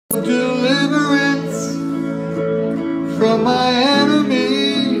deliverance from my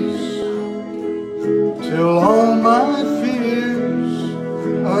enemies, till all my fears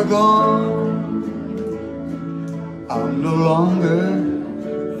are gone. I'm no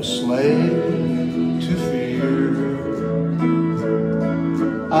longer a slave to fear.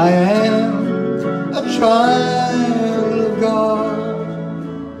 I am a child of God.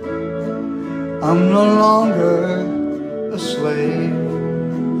 I'm no longer a slave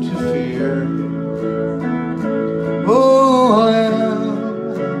to fear. Oh, I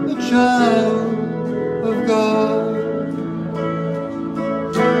am a child of God.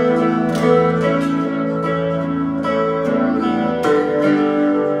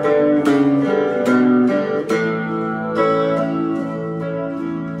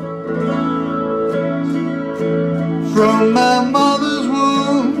 From my mother's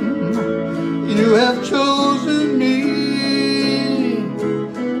womb, you have chosen me.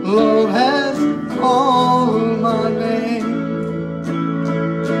 Love has called my name.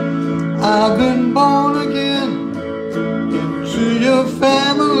 I've been born again into your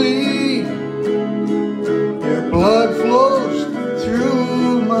family. Your blood flows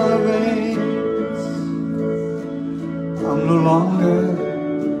through my veins. I'm no longer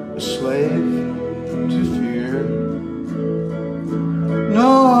a slave to fear.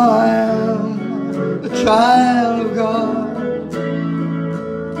 No, I am a child of God.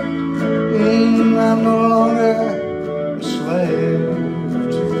 I'm no longer a slave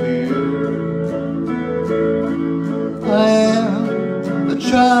to fear. I am a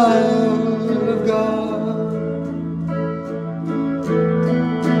child of God.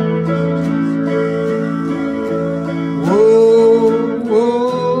 Whoa,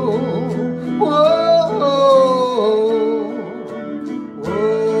 whoa, whoa.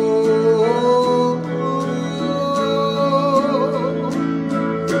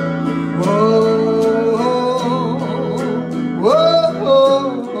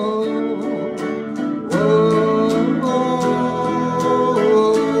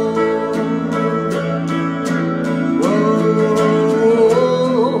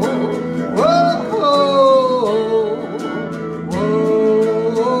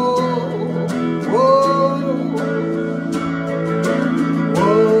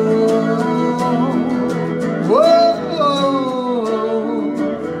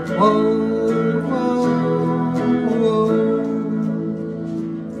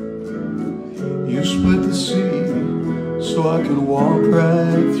 You split the sea so I can walk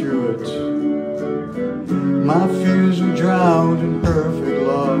right through it. My fears are drowned in perfect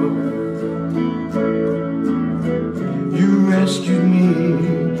love. You rescued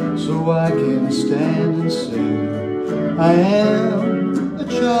me so I can stand and sing. I am a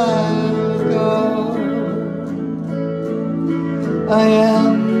child of God. I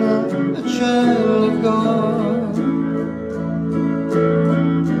am a child of God.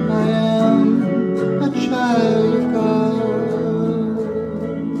 I am a child of God.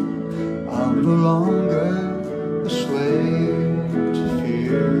 I'm no longer a slave to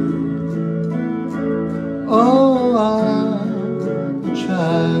fear. Oh, I'm a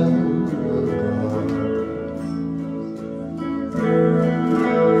child of God.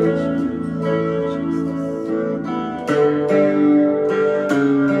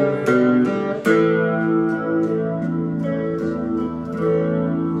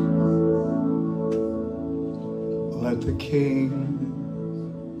 Let the King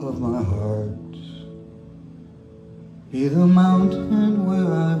of my heart be the mountain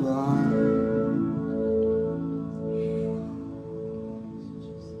where I run,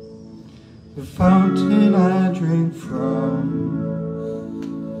 the fountain I drink from.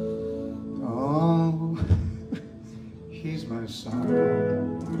 Oh, he's my song.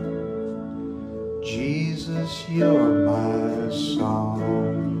 Jesus, you're my song.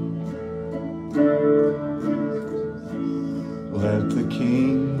 Let the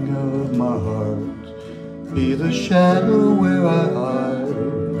King of my heart be the shadow where I hide,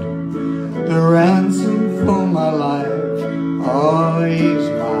 the ransom for my life. Oh, he's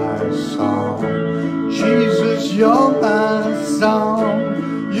my song. Jesus, you're my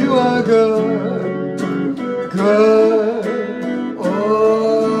song. You are good, good.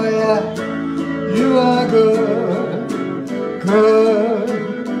 Oh yeah, you are good, good.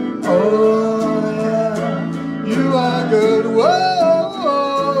 Oh yeah, you are good. Whoa,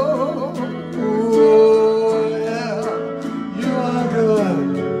 oh yeah, you are good.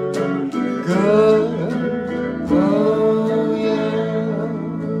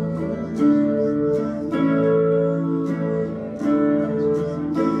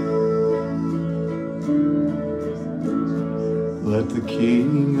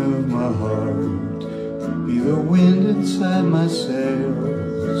 of my heart, be the wind inside my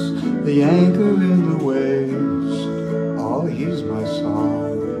sails, the anchor in the waves. Oh, he's my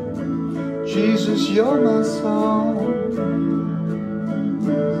song. Jesus, you're my song.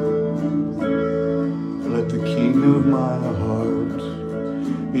 Let the King of my heart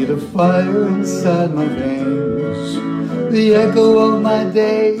be the fire inside my veins, the echo of my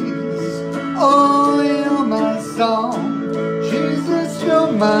days. Oh, you're my song. Jesus,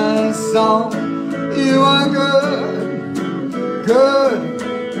 you're my song. You are good, good.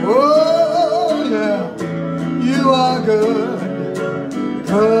 Oh, yeah. You are good,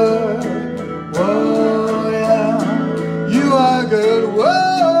 good. Oh, yeah. You are good. Whoa,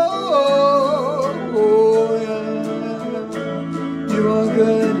 oh, yeah. You are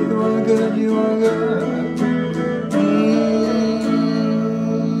good, you are good, you are good.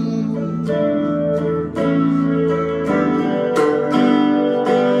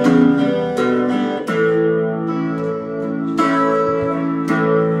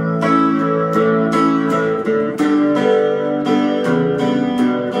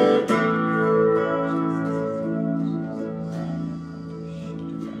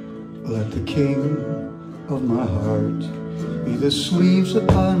 Let the King of my heart be the sleeves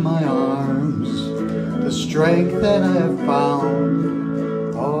upon my arms, the strength that I have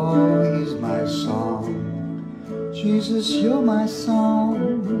found. Oh, he's my song. Jesus, you're my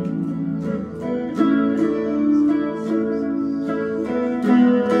song.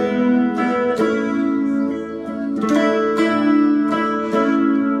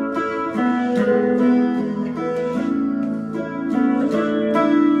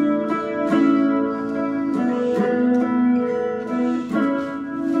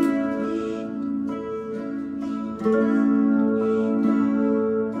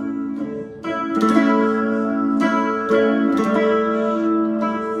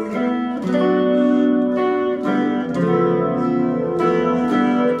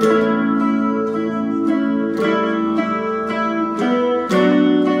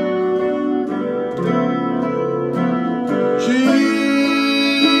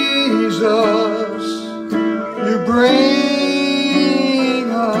 Jesus, you bring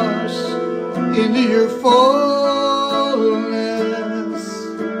us into your fullness,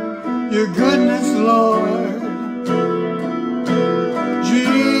 your goodness, Lord.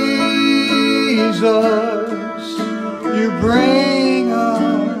 Jesus, you bring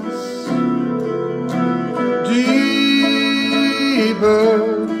us deeper,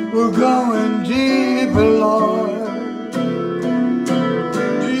 we're going deeper, Lord.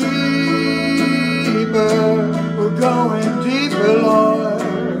 We're going deeper, Lord.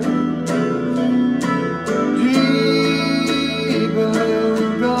 Deeper,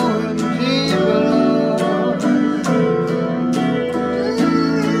 we're going deeper, Lord.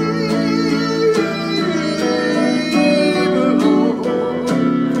 Deeper, Lord.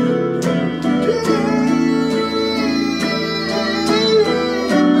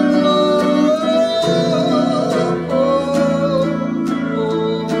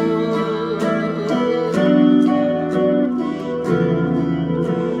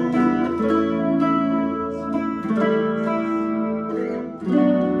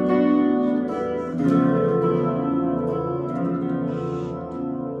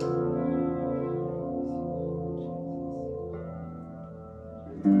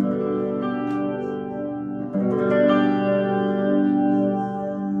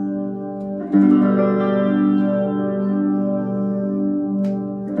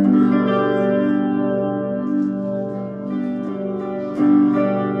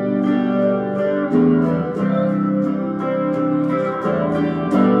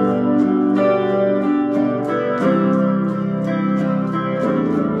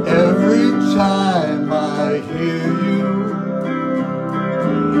 Every time I hear you,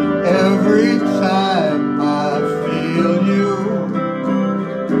 every time I feel you,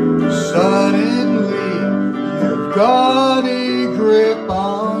 suddenly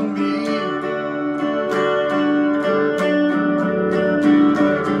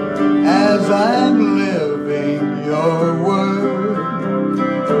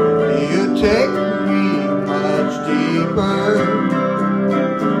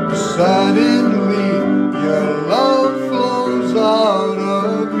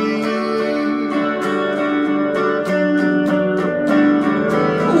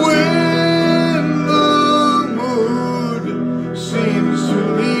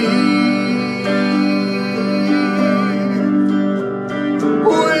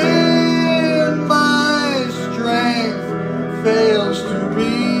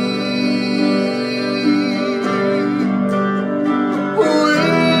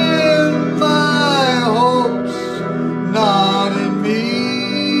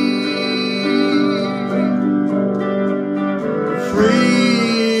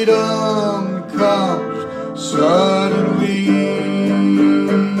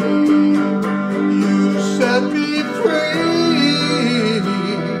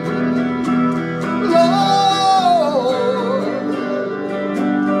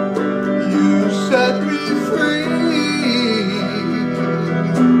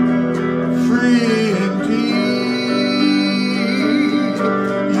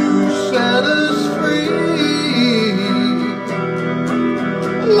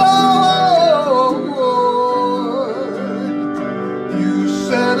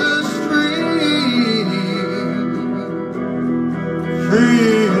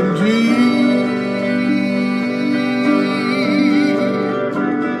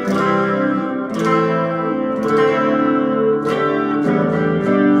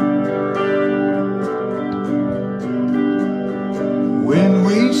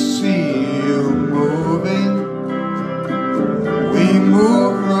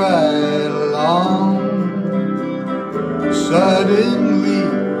Suddenly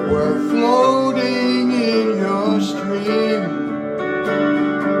we're floating in your stream,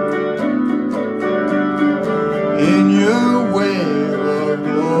 in your wave of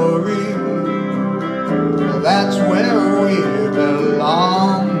glory. That's where we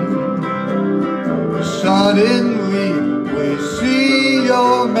belong. Suddenly we see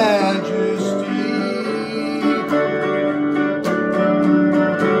your majesty.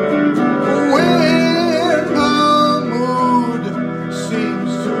 When our mood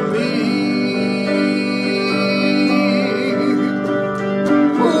seems to leave,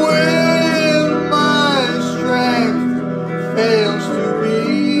 when my strength fails to be,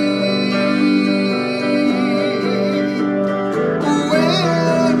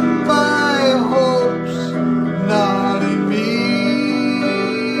 when my hope's not in me,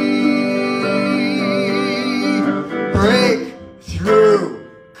 breakthrough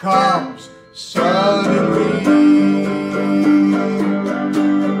comes suddenly.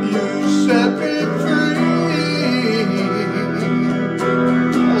 You set me free.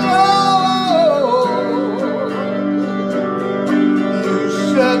 Oh, you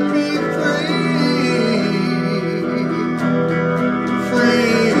set me free.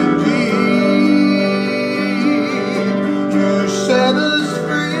 Free indeed. You set us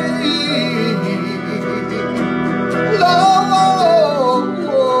free. Lord,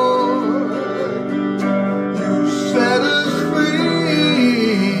 you set us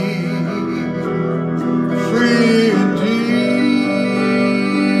free. Free indeed.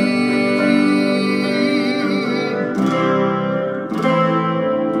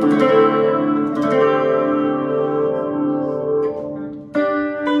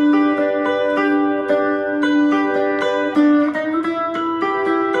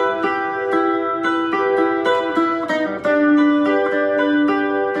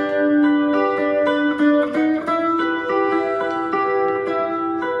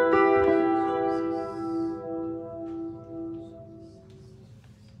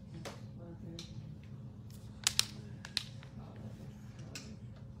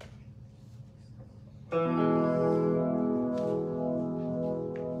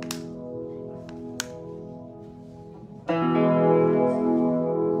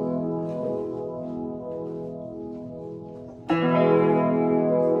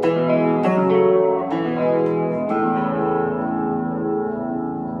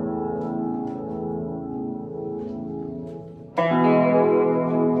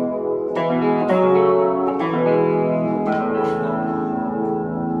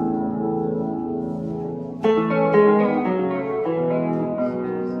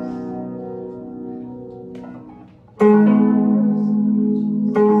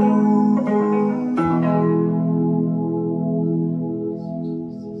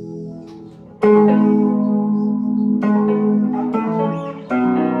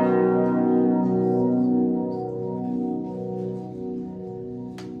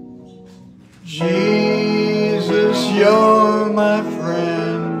 Jesus, you're my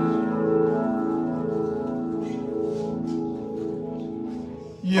friend.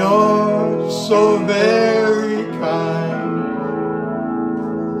 You're so very kind.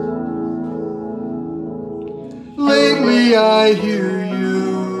 Lately I hear you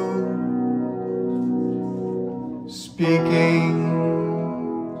speaking.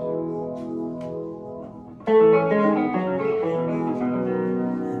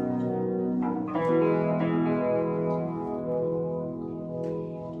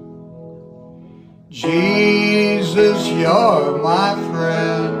 Jesus, you're my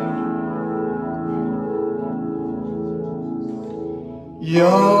friend.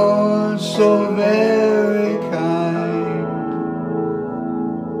 You're so very kind.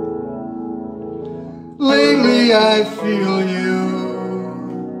 Lately I feel you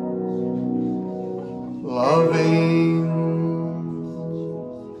loving.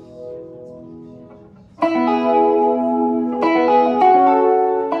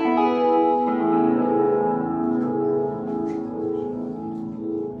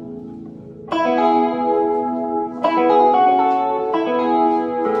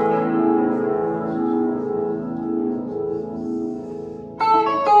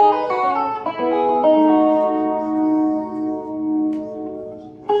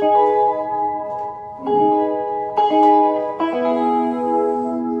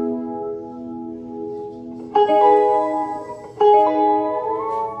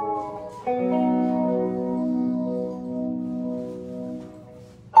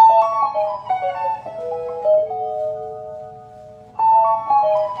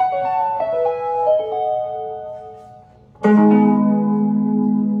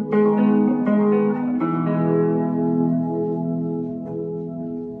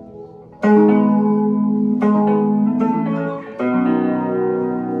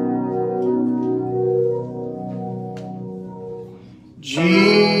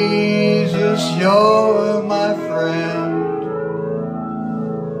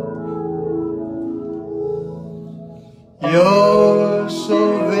 You're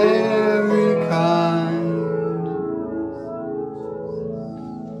so very kind.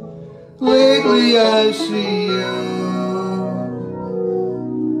 Lately I see you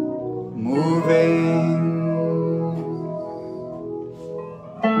moving.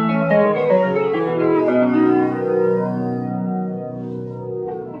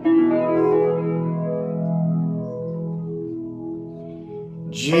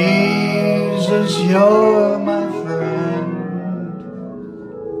 Jesus, you're my friend.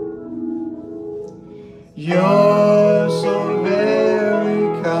 You're so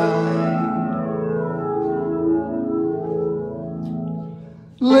very kind.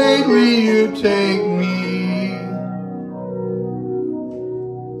 Lately you take me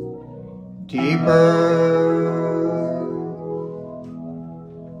deeper.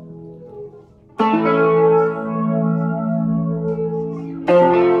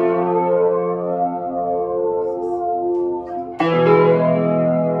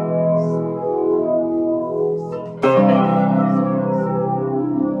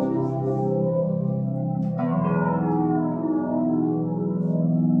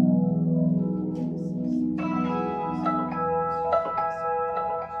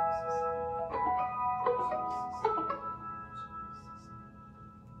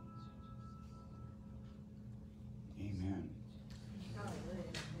 Amen.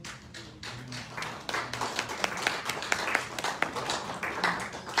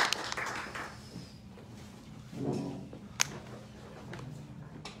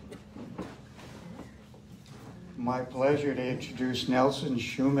 My pleasure to introduce Nelson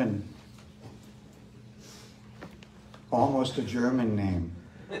Schuman. Almost a German name.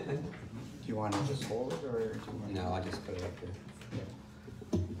 Do you want to just hold it, or do you want No, I just put it up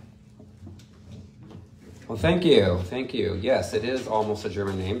here. Well, thank you. Thank you. Yes, it is almost a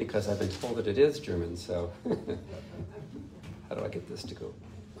German name because I've been told that it is German, so. How do I get this to go?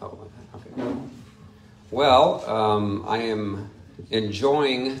 Oh, okay. Well, I am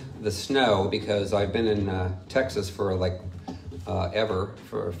enjoying the snow because I've been in Texas for ever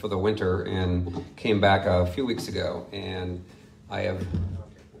for the winter and came back a few weeks ago, and I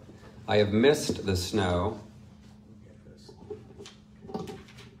have missed the snow.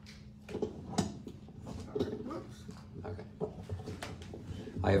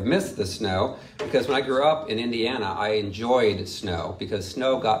 I have missed the snow because when I grew up in Indiana, I enjoyed snow because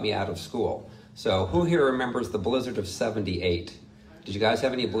snow got me out of school. So who here remembers the blizzard of 78? Did you guys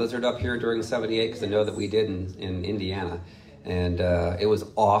have any blizzard up here during 78? Because I know that we did in Indiana. And it was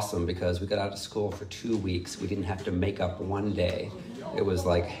awesome because we got out of school for 2 weeks. We didn't have to make up one day. It was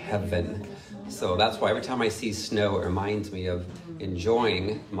like heaven. So that's why every time I see snow, it reminds me of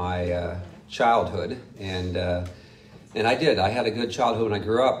enjoying my childhood. And I did. I had a good childhood when I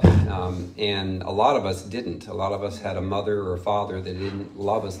grew up, and a lot of us didn't. A lot of us had a mother or a father that didn't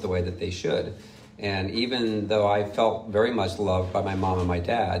love us the way that they should. And even though I felt very much loved by my mom and my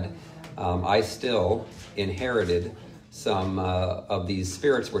dad, I still inherited some of these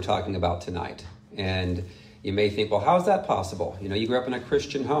spirits we're talking about tonight. And you may think, well, how is that possible? You know, you grew up in a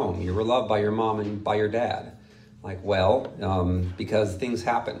Christian home. You were loved by your mom and by your dad. Like, well, because things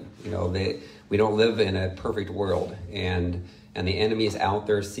happen. You know, we don't live in a perfect world, and the enemy is out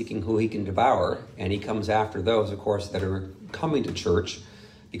there seeking who he can devour, and he comes after those, of course, that are coming to church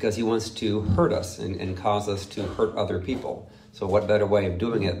because he wants to hurt us and cause us to hurt other people. So what better way of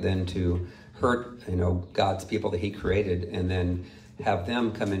doing it than to hurt, you know, God's people that he created, and then have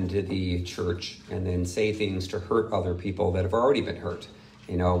them come into the church and then say things to hurt other people that have already been hurt.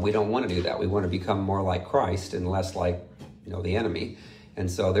 You know, we don't want to do that. We want to become more like Christ and less like, you know, the enemy. And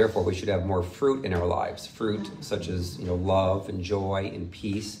so therefore we should have more fruit in our lives, fruit such as, you know, love and joy and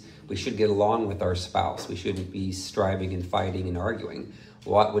peace. We should get along with our spouse. We shouldn't be striving and fighting and arguing.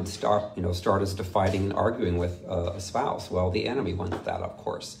 What would start us to fighting and arguing with a spouse? Well, the enemy wants that, of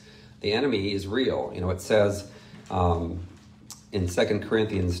course. The enemy is real. You know, it says in 2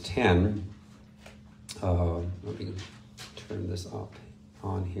 Corinthians 10, let me turn this up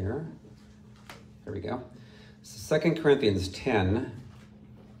on here. There we go. So 2 Corinthians 10,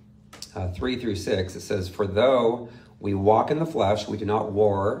 3 through 6, it says, "For though we walk in the flesh, we do not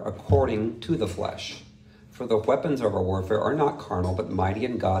war according to the flesh. For the weapons of our warfare are not carnal, but mighty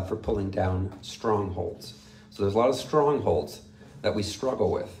in God for pulling down strongholds." So there's a lot of strongholds that we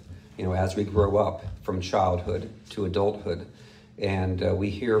struggle with, you know, as we grow up from childhood to adulthood. And we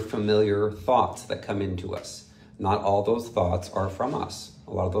hear familiar thoughts that come into us. Not all those thoughts are from us.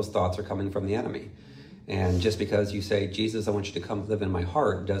 A lot of those thoughts are coming from the enemy. And just because you say, Jesus, I want you to come live in my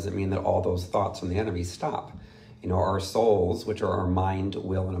heart, doesn't mean that all those thoughts from the enemy stop. You know, our souls, which are our mind,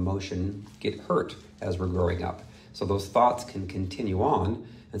 will, and emotion, get hurt as we're growing up. So those thoughts can continue on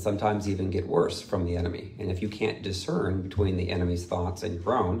and sometimes even get worse from the enemy. And if you can't discern between the enemy's thoughts and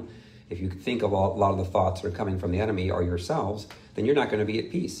your own, if you think of a lot of the thoughts that are coming from the enemy or yourselves, then you're not going to be at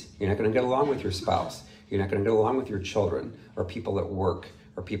peace. You're not going to get along with your spouse. You're not going to get along with your children or people at work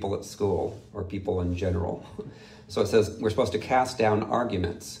or people at school or people in general. So it says we're supposed to cast down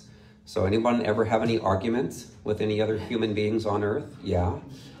arguments. So anyone ever have any arguments with any other human beings on earth? Yeah.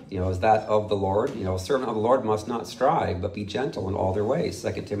 Is that of the Lord? A servant of the Lord must not strive, but be gentle in all their ways.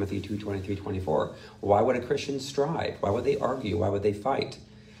 2 Timothy 2:23-24. Why would a Christian strive? Why would they argue? Why would they fight?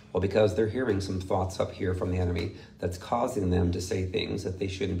 Well, because they're hearing some thoughts up here from the enemy that's causing them to say things that they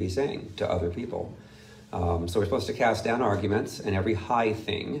shouldn't be saying to other people. So we're supposed to cast down arguments and every high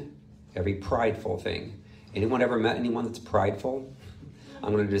thing, every prideful thing. Anyone ever met anyone that's prideful?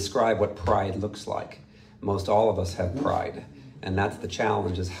 I'm going to describe what pride looks like. Most all of us have pride. And that's the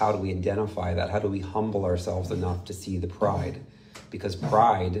challenge, is how do we identify that? How do we humble ourselves enough to see the pride? Because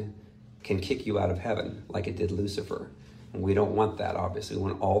pride can kick you out of heaven like it did Lucifer. And we don't want that, obviously. We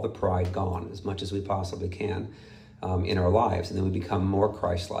want all the pride gone as much as we possibly can in our lives. And then we become more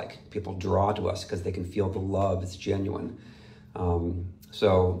Christ-like. People draw to us because they can feel the love is genuine.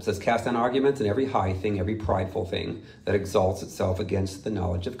 So it says, cast down arguments and every high thing, every prideful thing that exalts itself against the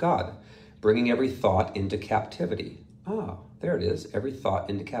knowledge of God, bringing every thought into captivity. Oh, there it is, every thought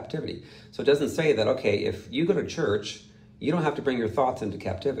into captivity. So it doesn't say that, okay, if you go to church, you don't have to bring your thoughts into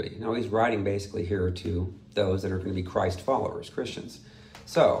captivity. No, he's writing basically here to those that are going to be Christ followers, Christians.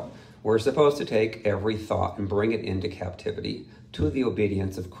 So we're supposed to take every thought and bring it into captivity to the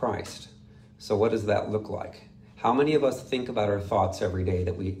obedience of Christ. So what does that look like? How many of us think about our thoughts every day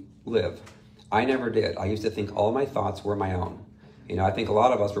that we live? I never did. I used to think all my thoughts were my own. I think a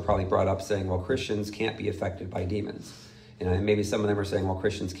lot of us were probably brought up saying, well, Christians can't be affected by demons. And maybe some of them are saying, well,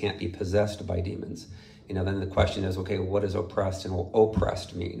 Christians can't be possessed by demons. Then the question is, okay, what does oppressed and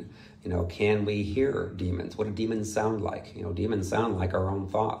oppressed mean? Can we hear demons? What do demons sound like? Demons sound like our own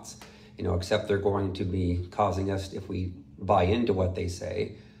thoughts, except they're going to be causing us, if we buy into what they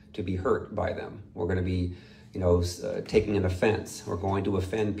say, to be hurt by them. We're going to be taking an offense. We're going to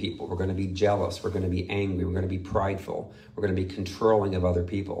offend people. We're going to be jealous. We're going to be angry. We're going to be prideful. We're going to be controlling of other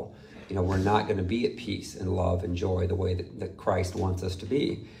people. We're not going to be at peace and love and joy the way that Christ wants us to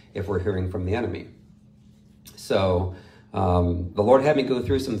be if we're hearing from the enemy. So the Lord had me go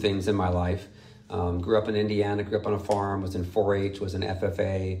through some things in my life. Grew up in Indiana, grew up on a farm, was in 4-H, was in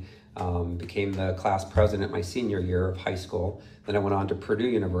FFA, became the class president my senior year of high school. Then I went on to Purdue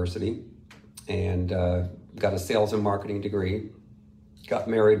University and got a sales and marketing degree, got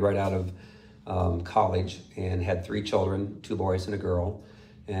married right out of college and had 3 children, 2 boys and a girl,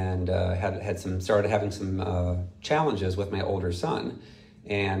 and started having some challenges with my older son.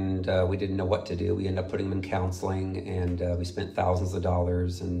 And we didn't know what to do. We ended up putting him in counseling, and we spent thousands of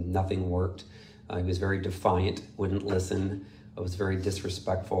dollars and nothing worked. He was very defiant, wouldn't listen, was very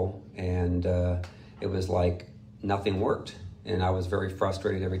disrespectful, and it was like nothing worked. And I was very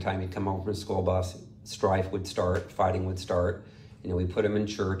frustrated every time he'd come home from a school bus. Strife would start, fighting would start. We put him in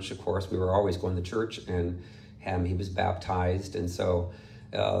church. Of course, we were always going to church, and he was baptized. And so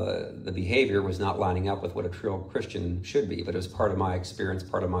the behavior was not lining up with what a true Christian should be, but it was part of my experience,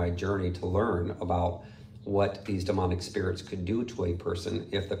 part of my journey to learn about what these demonic spirits could do to a person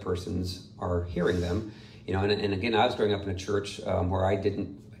if the persons are hearing them. And again, I was growing up in a church where I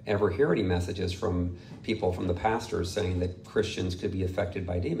didn't ever hear any messages from people, from the pastors, saying that Christians could be affected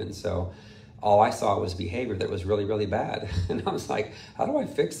by demons. So all I saw was behavior that was really, really bad. And I was like, how do I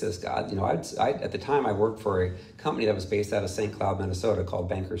fix this, God? At the time I worked for a company that was based out of St. Cloud, Minnesota called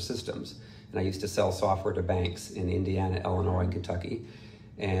Banker Systems. And I used to sell software to banks in Indiana, Illinois, and Kentucky.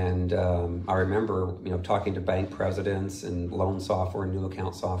 And I remember, talking to bank presidents and loan software and new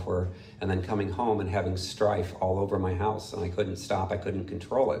account software, and then coming home and having strife all over my house. And I couldn't stop, I couldn't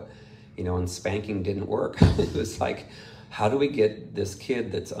control it. And spanking didn't work. It was like, how do we get this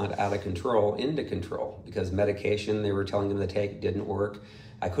kid that's out of control into control? Because medication they were telling him to take didn't work.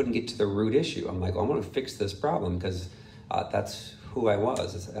 I couldn't get to the root issue. I'm like, I want to fix this problem because that's who I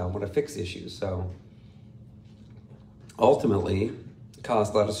was. I want to fix issues. So ultimately, it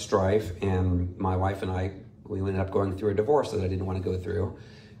caused a lot of strife, and my wife and I, we ended up going through a divorce that I didn't want to go through,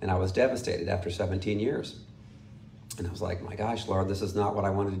 and I was devastated after 17 years. And I was like, my gosh, Lord, this is not what I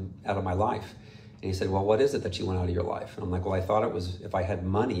wanted out of my life. And he said, well, what is it that you want out of your life? And I'm like, well, I thought it was if I had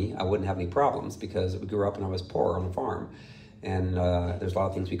money, I wouldn't have any problems, because we grew up and I was poor on a farm. And there's a lot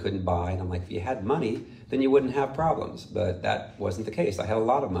of things we couldn't buy. And I'm like, if you had money, then you wouldn't have problems. But that wasn't the case. I had a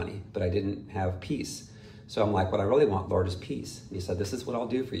lot of money, but I didn't have peace. So I'm like, what I really want, Lord, is peace. And he said, this is what I'll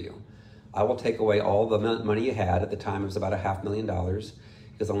do for you. I will take away all the money you had. At the time, it was about $500,000,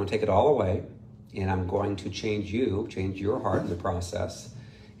 because I'm going to take it all away, and I'm going to change your heart in the process.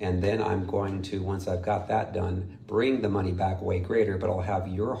 And then I'm going to, once I've got that done, bring the money back way greater, but I'll have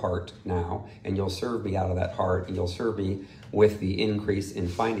your heart now, and you'll serve me out of that heart, and you'll serve me with the increase in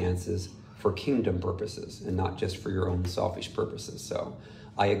finances for kingdom purposes and not just for your own selfish purposes. So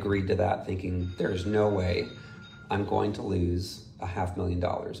I agreed to that, thinking there's no way I'm going to lose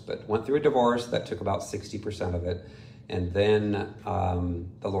 $500,000. But went through a divorce that took about 60% of it. And then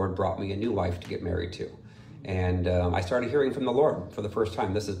the Lord brought me a new wife to get married to. And I started hearing from the Lord for the first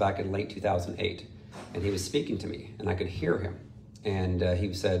time. This is back in late 2008. And he was speaking to me, and I could hear him. And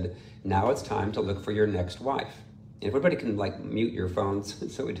he said, now it's time to look for your next wife. And if everybody can like mute your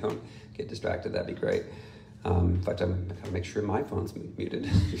phones so we don't get distracted, that'd be great. In fact, I'm gonna make sure my phone's muted.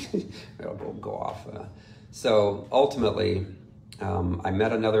 It'll go off. So ultimately, I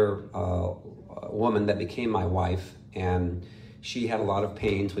met another woman that became my wife, and she had a lot of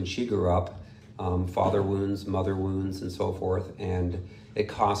pains when she grew up, father wounds, mother wounds, and so forth. And it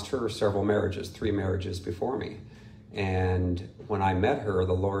cost her several marriages, 3 marriages before me. And when I met her,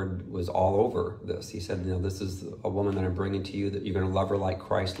 the Lord was all over this. He said, you know, this is a woman that I'm bringing to you, that you're going to love her like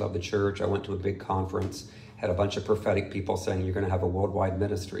Christ loved the church. I went to a big conference, had a bunch of prophetic people saying you're going to have a worldwide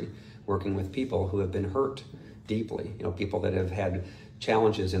ministry, working with people who have been hurt deeply, you know, people that have had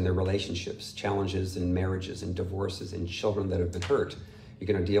challenges in their relationships, challenges in marriages and divorces, and children that have been hurt. You're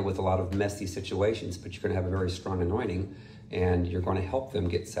going to deal with a lot of messy situations, but you're going to have a very strong anointing, and you're going to help them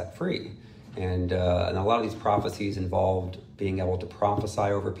get set free. And a lot of these prophecies involved being able to prophesy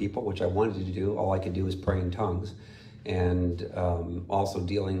over people, which I wanted to do. All I could do was pray in tongues. And also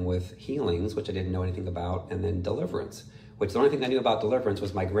dealing with healings, which I didn't know anything about, and then deliverance, which the only thing I knew about deliverance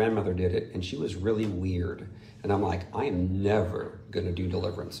was my grandmother did it, and she was really weird. And I'm like, I am never going to do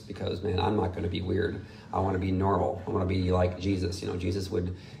deliverance, because, man, I'm not going to be weird. I want to be normal. I want to be like Jesus. You know, Jesus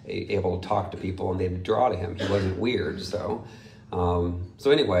would able to talk to people, and they'd draw to him. He wasn't weird, so...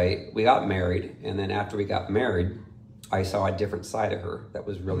 So anyway, we got married, and then after we got married, I saw a different side of her that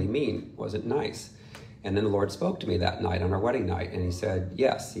was really mean, wasn't nice. And then the Lord spoke to me that night on our wedding night, and he said,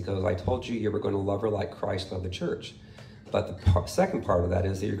 yes, he goes, I told you you were going to love her like Christ loved the church. But the second part of that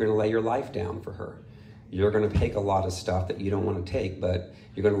is that you're going to lay your life down for her. You're going to take a lot of stuff that you don't want to take, but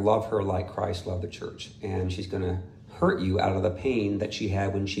you're going to love her like Christ loved the church. And she's going to hurt you out of the pain that she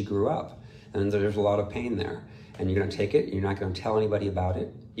had when she grew up. And there's a lot of pain there. And you're going to take it. You're not going to tell anybody about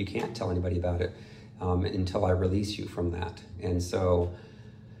it. You can't tell anybody about it until I release you from that. And so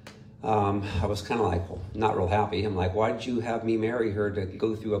I was kind of like, well, not real happy. I'm like, why did you have me marry her to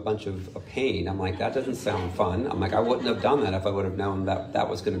go through a bunch of pain? I'm like, that doesn't sound fun. I'm like, I wouldn't have done that if I would have known that that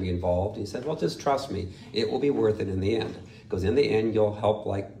was going to be involved. He said, well, just trust me. It will be worth it in the end. Because in the end, you'll help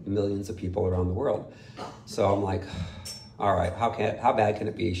like millions of people around the world. So I'm like, all right, how bad can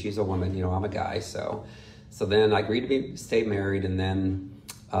it be? She's a woman, you know, I'm a guy, so then I agreed to stay married, and then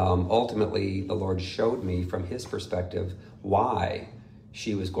ultimately the Lord showed me from his perspective why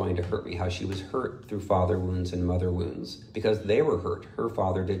she was going to hurt me, how she was hurt through father wounds and mother wounds, because they were hurt. Her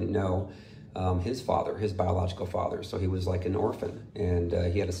father didn't know his father, his biological father, so he was like an orphan, and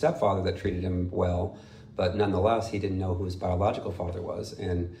he had a stepfather that treated him well, but nonetheless, he didn't know who his biological father was,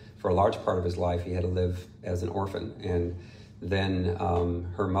 and for a large part of his life, he had to live as an orphan. And then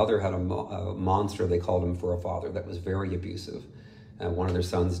her mother had a monster, they called him, for a father that was very abusive. One of their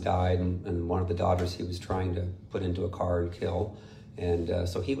sons died, and one of the daughters he was trying to put into a car and kill. And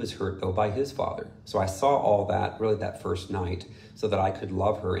so he was hurt, though, by his father. So I saw all that, really, that first night, so that I could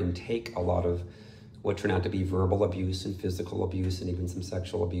love her and take a lot of what turned out to be verbal abuse and physical abuse and even some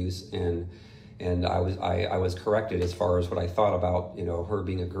sexual abuse. And I was corrected as far as what I thought about, you know, her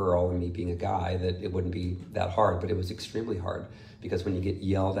being a girl and me being a guy, that it wouldn't be that hard, but it was extremely hard, because when you get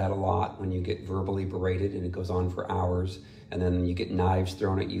yelled at a lot, when you get verbally berated and it goes on for hours, and then you get knives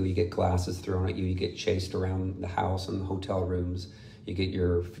thrown at you, you get glasses thrown at you, you get chased around the house and the hotel rooms, you get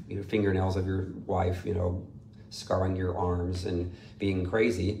your fingernails of your wife, you know, scarring your arms and being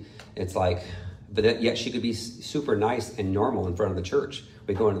crazy. It's like, but yet she could be super nice and normal in front of the church.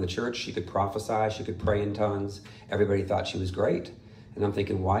 We'd go into the church, she could prophesy, she could pray in tongues. Everybody thought she was great. And I'm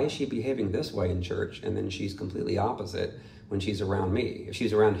thinking, why is she behaving this way in church? And then she's completely opposite when she's around me. If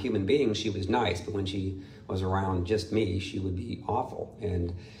she's around human beings, she was nice, but when she was around just me, she would be awful.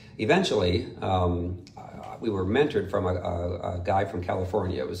 And eventually, we were mentored from a guy from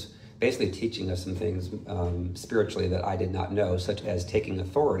California. It was basically teaching us some things spiritually that I did not know, such as taking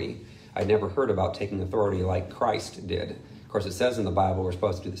authority. I'd never heard about taking authority like Christ did. Of course, it says in the Bible we're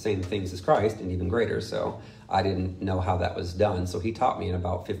supposed to do the same things as Christ and even greater, so I didn't know how that was done. So he taught me in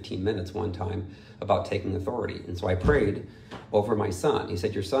about 15 minutes one time about taking authority. And so I prayed over my son. He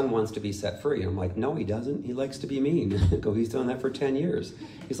said, your son wants to be set free. And I'm like, no, he doesn't. He likes to be mean. Go, he's done that for 10 years.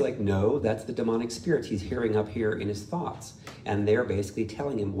 He's like, no, that's the demonic spirits he's hearing up here in his thoughts. And they're basically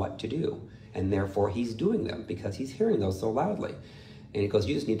telling him what to do. And therefore he's doing them because he's hearing those so loudly. And he goes,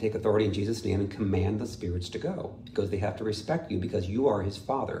 you just need to take authority in Jesus' name and command the spirits to go. Because they have to respect you because you are his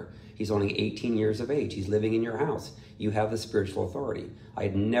father. He's only 18 years of age. He's living in your house. You have the spiritual authority. I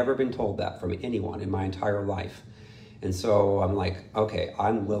had never been told that from anyone in my entire life. And so I'm like, okay,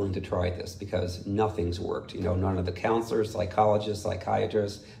 I'm willing to try this because nothing's worked. You know, none of the counselors, psychologists,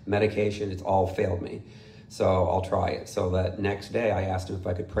 psychiatrists, medication, it's all failed me. So I'll try it. So that next day I asked him if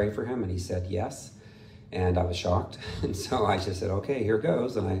I could pray for him and he said yes. And I was shocked. And so I just said, okay, here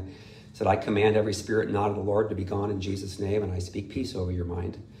goes. And I said, I command every spirit not of the Lord to be gone in Jesus' name. And I speak peace over your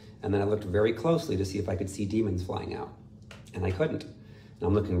mind. And then I looked very closely to see if I could see demons flying out. And I couldn't. And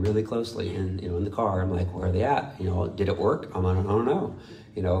I'm looking really closely and, you know, in the car, I'm like, where are they at? You know, did it work? I don't know.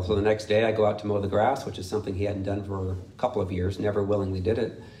 You know, so the next day I go out to mow the grass, which is something he hadn't done for a couple of years, never willingly did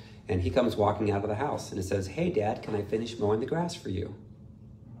it. And he comes walking out of the house and it says, hey, Dad, can I finish mowing the grass for you?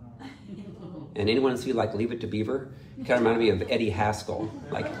 And anyone see like Leave It to Beaver? It kind of reminded me of Eddie Haskell.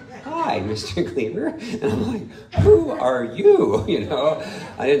 Like, hi, Mr. Cleaver. And I'm like, who are you? You know,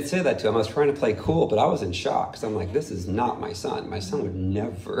 I didn't say that to him. I was trying to play cool, but I was in shock. So I'm like, this is not my son. My son would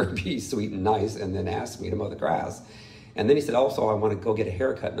never be sweet and nice and then ask me to mow the grass. And then he said, also, I want to go get a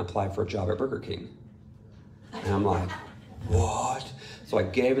haircut and apply for a job at Burger King. And I'm like, what? So I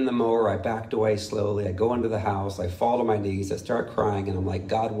gave him the mower, I backed away slowly, I go into the house, I fall to my knees, I start crying, and I'm like,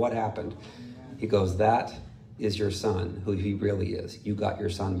 God, what happened? He goes, that is your son, who he really is. You got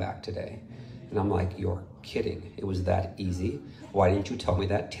your son back today. And I'm like, you're kidding. It was that easy. Why didn't you tell me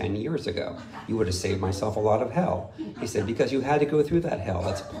that 10 years ago? You would have saved myself a lot of hell. He said, because you had to go through that hell.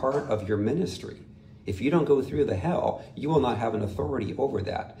 That's part of your ministry. If you don't go through the hell, you will not have an authority over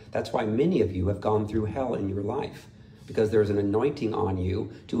that. That's why many of you have gone through hell in your life. Because there's an anointing on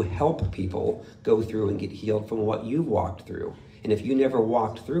you to help people go through and get healed from what you've walked through. And if you never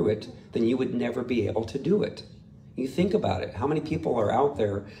walked through it, then you would never be able to do it. You think about it. How many people are out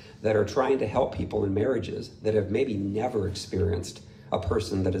there that are trying to help people in marriages that have maybe never experienced a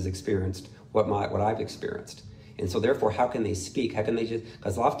person that has experienced what I've experienced? And so therefore, how can they speak? How can they just,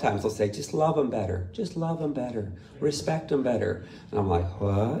 because a lot of times they'll say, just love them better. Just love them better. Respect them better. And I'm like,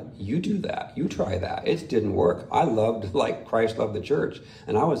 what? You do that. You try that. It didn't work. I loved like Christ loved the church.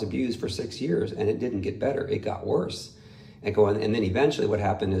 And I was abused for 6 years and it didn't get better. It got worse. And then eventually what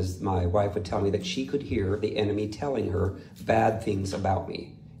happened is my wife would tell me that she could hear the enemy telling her bad things about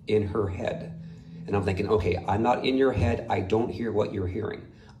me in her head. And I'm thinking, okay, I'm not in your head. I don't hear what you're hearing.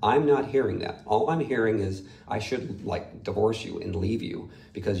 I'm not hearing that. All I'm hearing is I should like divorce you and leave you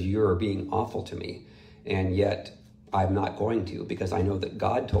because you're being awful to me. And yet I'm not going to because I know that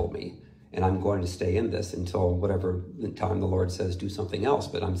God told me and I'm going to stay in this until whatever time the Lord says do something else,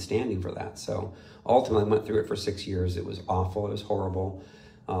 but I'm standing for that. So ultimately I went through it for 6 years. It was awful. It was horrible.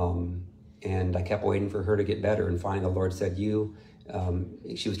 And I kept waiting for her to get better. And finally the Lord said,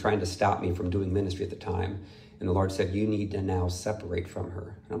 she was trying to stop me from doing ministry at the time. And the Lord said, you need to now separate from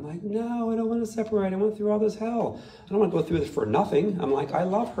her. And I'm like, no, I don't want to separate. I went through all this hell. I don't want to go through this for nothing. I'm like, I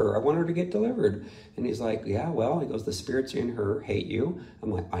love her. I want her to get delivered. And he's like, yeah, well, he goes, the spirits in her hate you.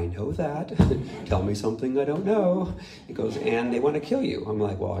 I'm like, I know that. Tell me something I don't know. He goes, and they want to kill you. I'm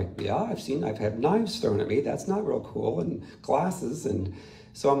like, well, yeah, I've had knives thrown at me. That's not real cool. And glasses. And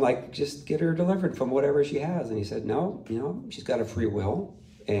so I'm like, just get her delivered from whatever she has. And he said, no, she's got a free will.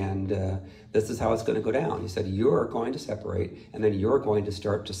 And this is how it's going to go down. He said, you're going to separate, and then you're going to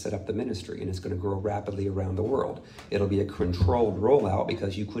start to set up the ministry, and it's going to grow rapidly around the world. It'll be a controlled rollout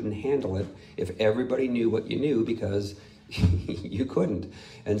because you couldn't handle it if everybody knew what you knew because you couldn't.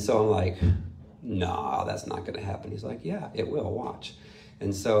 And so I'm like, nah, that's not going to happen. He's like, yeah, it will. Watch.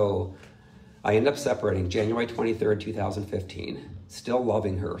 And so I end up separating January 23rd, 2015, still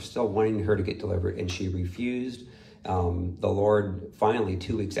loving her, still wanting her to get delivered, and she refused. The Lord finally,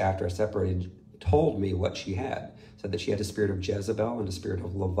 2 weeks after I separated, told me what she had. Said that she had a spirit of Jezebel and a spirit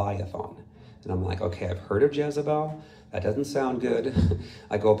of Leviathan. And I'm like, okay, I've heard of Jezebel. That doesn't sound good.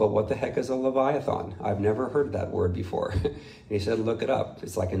 I go, but what the heck is a Leviathan? I've never heard that word before. And he said, look it up.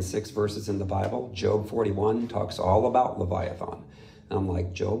 It's like in 6 verses in the Bible. Job 41 talks all about Leviathan. And I'm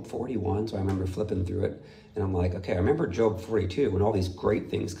like, Job 41? So I remember flipping through it. And I'm like, okay, I remember Job 42 when all these great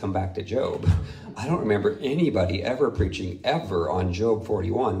things come back to Job. I don't remember anybody ever preaching ever on Job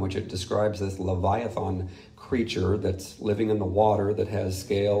 41, which it describes this Leviathan creature that's living in the water that has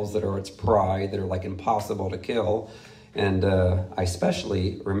scales that are its pride, that are like impossible to kill. And I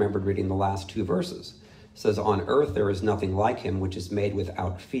especially remembered reading the last two verses. It says, on earth there is nothing like him which is made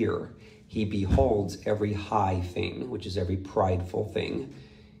without fear. He beholds every high thing, which is every prideful thing.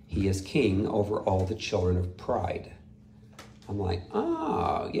 He is king over all the children of pride. I'm like,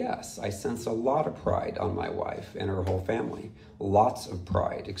 yes, I sense a lot of pride on my wife and her whole family. Lots of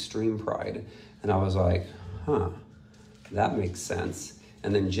pride, extreme pride. And I was like, that makes sense.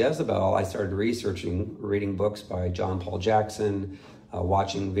 And then Jezebel, I started researching, reading books by John Paul Jackson,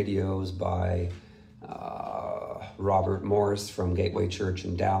 watching videos by Robert Morris from Gateway Church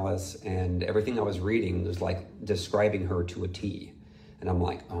in Dallas, and everything I was reading was like describing her to a T. And I'm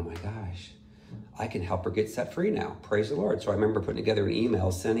like, oh my gosh, I can help her get set free now. Praise the Lord. So I remember putting together an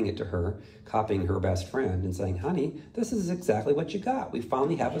email, sending it to her, copying her best friend and saying, honey, this is exactly what you got. We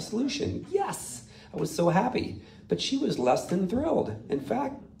finally have a solution. Yes, I was so happy. But she was less than thrilled. In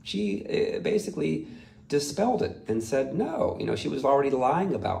fact, she basically dispelled it and said, no, she was already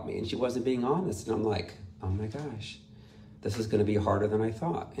lying about me and she wasn't being honest. And I'm like, oh my gosh, this is going to be harder than I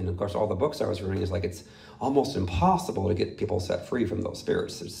thought. And of course, all the books I was reading is like, it's almost impossible to get people set free from those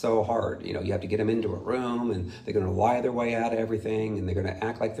spirits. It's so hard. You have to get them into a room and they're going to lie their way out of everything. And they're going to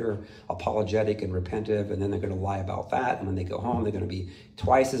act like they're apologetic and repentive. And then they're going to lie about that. And when they go home, they're going to be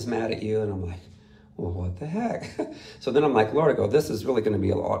twice as mad at you. And I'm like, well, what the heck? So then I'm like, Lord, I go, this is really going to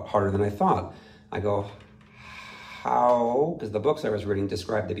be a lot harder than I thought. I go, how? Because the books I was reading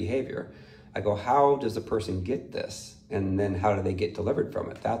described the behavior. I go, how does a person get this? And then how do they get delivered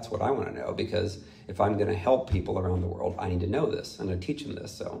from it? That's what I want to know, because if I'm going to help people around the world, I need to know this. I'm going to teach them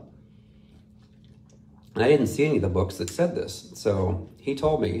this. And I didn't see any of the books that said this. So he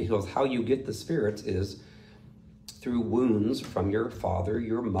told me, he goes, how you get the spirits is through wounds from your father,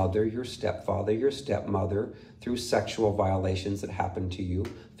 your mother, your stepfather, your stepmother, through sexual violations that happen to you,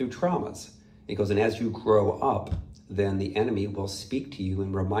 through traumas. He goes, and as you grow up, then the enemy will speak to you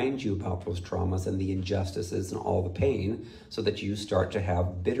and remind you about those traumas and the injustices and all the pain, so that you start to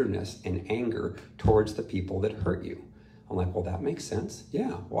have bitterness and anger towards the people that hurt you. I'm like, well, that makes sense.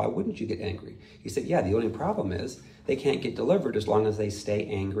 Yeah, why wouldn't you get angry? He said, yeah, the only problem is they can't get delivered as long as they stay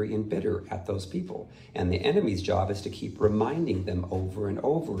angry and bitter at those people. And the enemy's job is to keep reminding them over and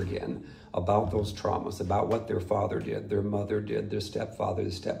over again about those traumas, about what their father did, their mother did, their stepfather,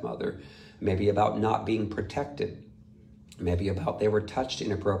 their stepmother, maybe about not being protected. Maybe about they were touched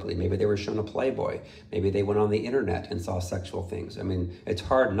inappropriately. Maybe they were shown a Playboy. Maybe they went on the internet and saw sexual things. I mean, it's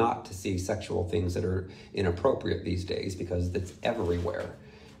hard not to see sexual things that are inappropriate these days because it's everywhere,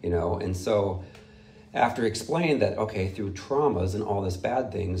 And so after explaining that, okay, through traumas and all this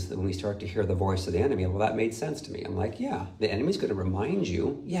bad things, that when we start to hear the voice of the enemy, well, that made sense to me. I'm like, yeah, the enemy's going to remind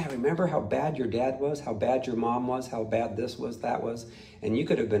you, yeah, remember how bad your dad was, how bad your mom was, how bad this was, that was. And you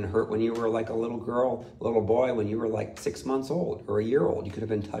could have been hurt when you were like a little girl, little boy, when you were like 6 months old or a year old. You could have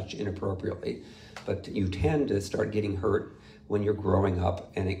been touched inappropriately. But you tend to start getting hurt when you're growing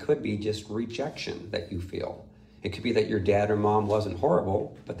up, and it could be just rejection that you feel. It could be that your dad or mom wasn't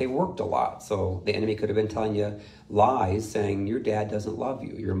horrible, but they worked a lot. So the enemy could have been telling you lies, saying your dad doesn't love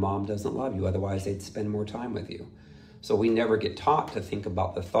you, your mom doesn't love you, otherwise they'd spend more time with you. So we never get taught to think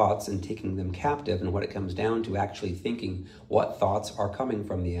about the thoughts and taking them captive, and what it comes down to actually thinking what thoughts are coming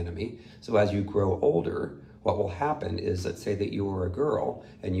from the enemy. So as you grow older, what will happen is, let's say that you were a girl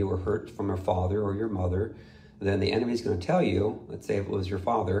and you were hurt from your father or your mother, then the enemy's going to tell you, let's say if it was your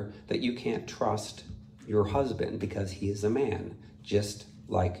father, that you can't trust your husband because he is a man, just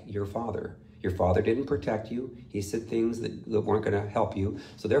like your father. Your father didn't protect you. He said things that weren't going to help you.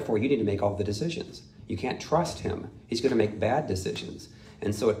 So therefore, you need to make all the decisions. You can't trust him. He's going to make bad decisions.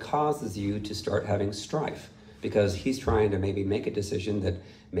 And so it causes you to start having strife, because he's trying to maybe make a decision that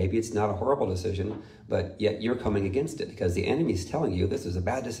maybe it's not a horrible decision, but yet you're coming against it because the enemy's telling you this is a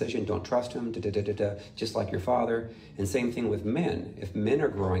bad decision, don't trust him, just like your father. And same thing with men. If men are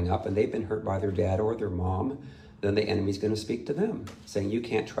growing up and they've been hurt by their dad or their mom, then the enemy's going to speak to them, saying you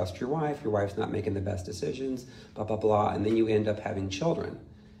can't trust your wife's not making the best decisions, blah, blah, blah. And then you end up having children.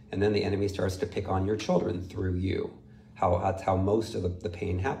 And then the enemy starts to pick on your children through you. That's how most of the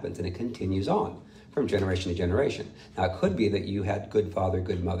pain happens, and it continues on from generation to generation. Now, it could be that you had good father,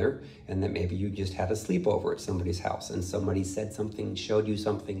 good mother, and that maybe you just had a sleepover at somebody's house and somebody said something, showed you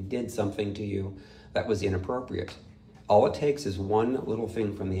something, did something to you that was inappropriate. All it takes is one little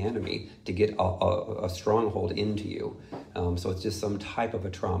thing from the enemy to get a stronghold into you. So it's just some type of a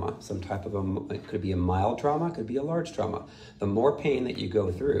trauma, it could be a mild trauma, it could be a large trauma. The more pain that you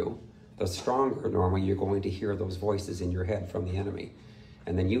go through, the stronger normally you're going to hear those voices in your head from the enemy.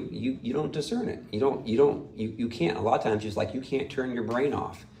 And then you don't discern it. You can't. A lot of times, just like you can't turn your brain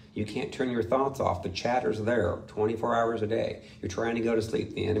off. You can't turn your thoughts off. The chatter's there 24 hours a day. You're trying to go to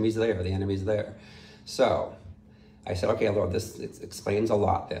sleep. The enemy's there. The enemy's there. So I said, okay, Lord, this explains a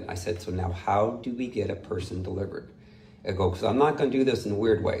lot then. I said, so now how do we get a person delivered? I go, because I'm not going to do this in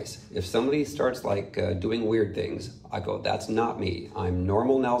weird ways. If somebody starts like doing weird things, I go, that's not me. I'm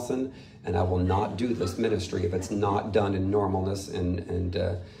normal Nelson, and I will not do this ministry if it's not done in normalness. And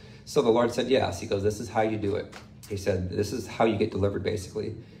so the Lord said, yes. He goes, this is how you do it. He said, this is how you get delivered,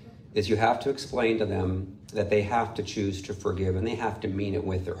 basically, is you have to explain to them that they have to choose to forgive, and they have to mean it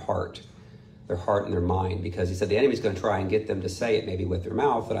with their heart and their mind, because he said the enemy's going to try and get them to say it maybe with their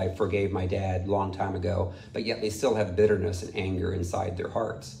mouth that I forgave my dad a long time ago, but yet they still have bitterness and anger inside their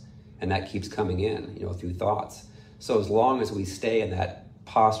hearts, and that keeps coming in, through thoughts. So as long as we stay in that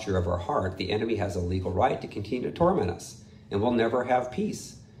posture of our heart, the enemy has a legal right to continue to torment us, and we'll never have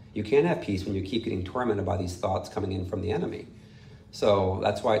peace. You can't have peace when you keep getting tormented by these thoughts coming in from the enemy. So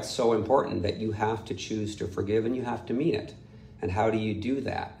that's why it's so important that you have to choose to forgive, and you have to mean it. And how do you do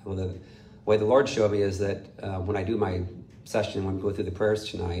that? Well, the way the Lord showed me is that when I do my session, when we go through the prayers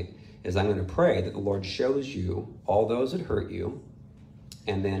tonight, is I'm going to pray that the Lord shows you all those that hurt you,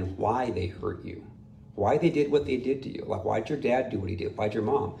 and then why they hurt you, why they did what they did to you. Like, why'd your dad do what he did? Why'd your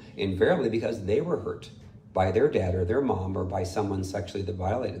mom? Invariably because they were hurt by their dad or their mom or by someone sexually that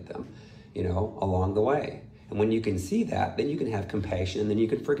violated them, along the way. And when you can see that, then you can have compassion, and then you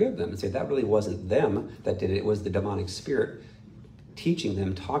can forgive them and say, that really wasn't them that did it. It was the demonic spirit teaching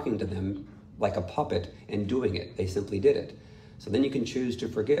them, talking to them like a puppet and doing it. They simply did it. So then you can choose to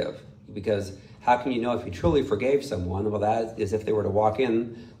forgive, because how can you know if you truly forgave someone? Well, that is if they were to walk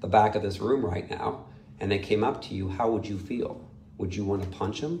in the back of this room right now and they came up to you, how would you feel? Would you want to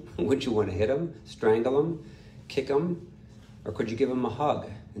punch them? Would you want to hit them, strangle them, kick them? Or could you give them a hug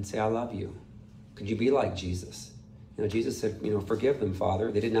and say, I love you? Could you be like Jesus? Jesus said, forgive them,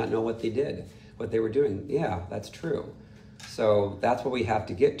 Father. They did not know what they did, what they were doing. Yeah, that's true. So that's what we have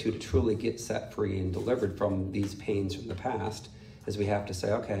to get to truly get set free and delivered from these pains from the past, is we have to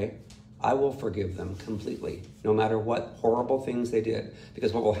say, okay, I will forgive them completely, no matter what horrible things they did.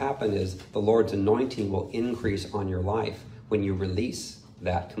 Because what will happen is the Lord's anointing will increase on your life when you release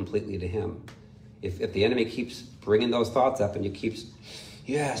that completely to him. If the enemy keeps bringing those thoughts up and you keeps,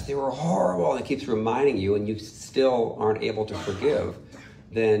 yes, they were horrible, and it keeps reminding you, and you still aren't able to forgive,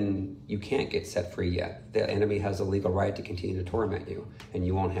 then you can't get set free yet. The enemy has a legal right to continue to torment you, and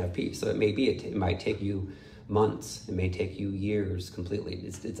you won't have peace. So it might take you months. It may take you years completely.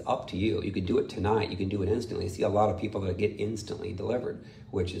 It's up to you. You can do it tonight. You can do it instantly. I see a lot of people that get instantly delivered,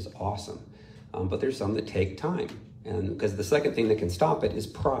 which is awesome. But there's some that take time. And because the second thing that can stop it is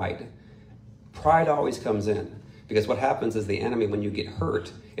pride. Pride always comes in. Because what happens is the enemy, when you get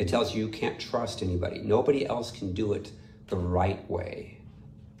hurt, it tells you can't trust anybody. Nobody else can do it the right way.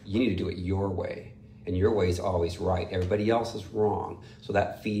 You need to do it your way, and your way is always right. Everybody else is wrong. So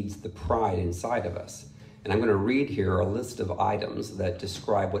that feeds the pride inside of us. And I'm going to read here a list of items that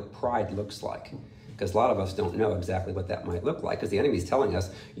describe what pride looks like, because a lot of us don't know exactly what that might look like, because the enemy is telling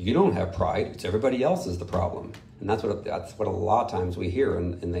us, you don't have pride, it's everybody else is the problem. And that's what a lot of times we hear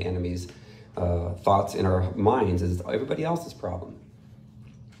in the enemy's thoughts in our minds, is everybody else's problem.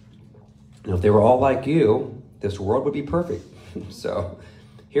 And if they were all like you, this world would be perfect. So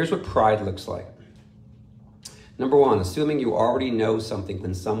here's what pride looks like. Number one, assuming you already know something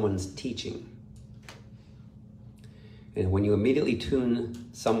when someone's teaching. And when you immediately tune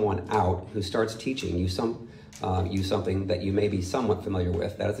someone out who starts teaching you something that you may be somewhat familiar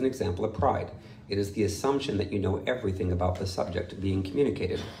with, that is an example of pride. It is the assumption that you know everything about the subject being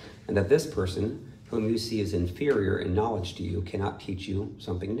communicated, and that this person, whom you see as inferior in knowledge to you, cannot teach you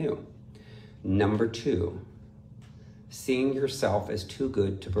something new. Number two, seeing yourself as too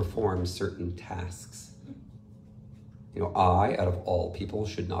good to perform certain tasks. I, out of all people,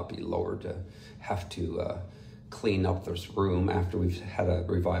 should not be lowered to have to clean up this room after we've had a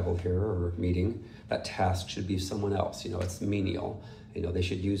revival here or meeting. That task should be someone else. It's menial. They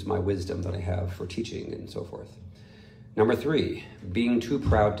should use my wisdom that I have for teaching and so forth. Number three, being too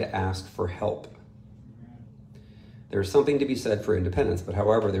proud to ask for help. There's something to be said for independence, but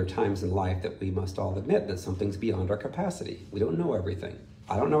however, there are times in life that we must all admit that something's beyond our capacity. We don't know everything.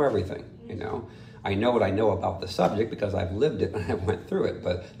 I don't know everything, I know what I know about the subject because I've lived it and I went through it,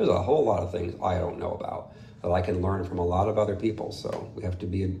 but there's a whole lot of things I don't know about that I can learn from a lot of other people, so we have to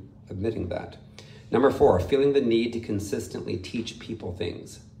be admitting that. Number four, feeling the need to consistently teach people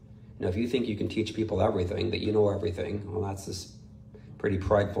things. If you think you can teach people everything, that you know everything, well, that's this pretty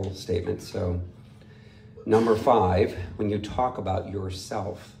prideful statement. So Number 5, when you talk about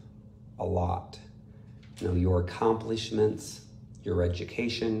yourself a lot, your accomplishments, your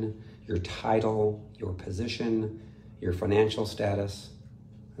education, your title, your position, your financial status,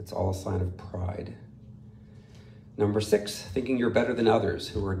 it's all a sign of pride. Number 6, thinking you're better than others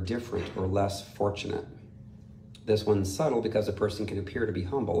who are different or less fortunate. This one's subtle because a person can appear to be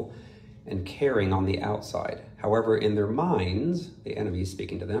humble and caring on the outside. However, in their minds, the enemy is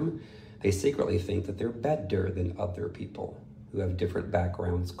speaking to them, they secretly think that they're better than other people who have different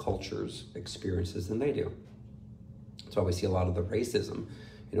backgrounds, cultures, experiences than they do. That's why we see a lot of the racism,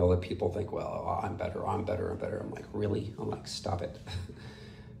 that people think, well, I'm better. I'm like, really? I'm like, stop it.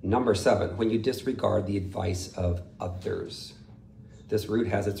 Number 7, when you disregard the advice of others. This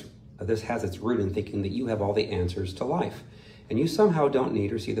has its root in thinking that you have all the answers to life, and you somehow don't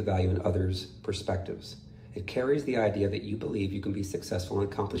need or see the value in others' perspectives. It carries the idea that you believe you can be successful and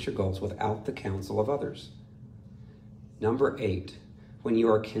accomplish your goals without the counsel of others. Number 8, when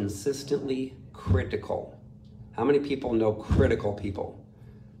you are consistently critical. How many people know critical people?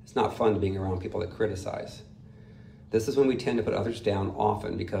 It's not fun being around people that criticize. This is when we tend to put others down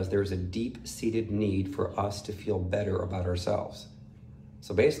often because there's a deep-seated need for us to feel better about ourselves.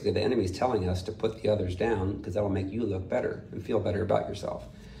 So basically, the enemy's telling us to put the others down because that'll make you look better and feel better about yourself.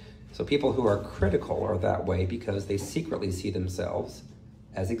 So people who are critical are that way because they secretly see themselves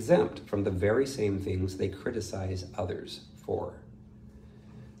as exempt from the very same things they criticize others for.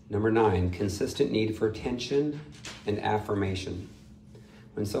 Number 9, consistent need for attention and affirmation.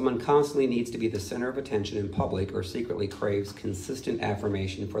 When someone constantly needs to be the center of attention in public or secretly craves consistent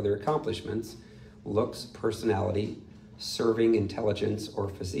affirmation for their accomplishments, looks, personality, serving, intelligence, or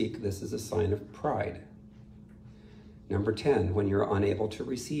physique, this is a sign of pride. Number 10, when you're unable to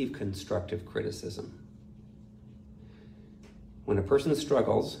receive constructive criticism. When a person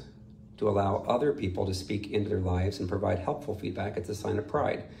struggles to allow other people to speak into their lives and provide helpful feedback, it's a sign of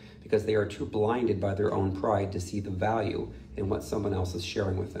pride because they are too blinded by their own pride to see the value in what someone else is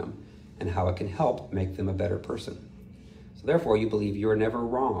sharing with them and how it can help make them a better person. So therefore, you believe you are never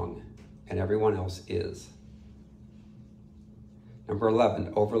wrong and everyone else is. Number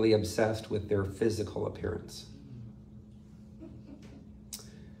 11, overly obsessed with their physical appearance.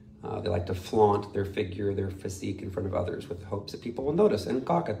 They like to flaunt their figure, their physique in front of others with hopes that people will notice and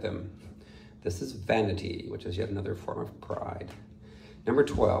gawk at them. This is vanity, which is yet another form of pride. Number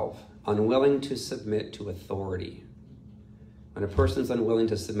 12, unwilling to submit to authority. When a person is unwilling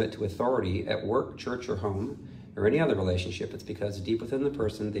to submit to authority at work, church, or home, or any other relationship, it's because deep within the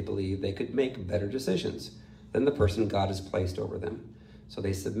person they believe they could make better decisions than the person God has placed over them. So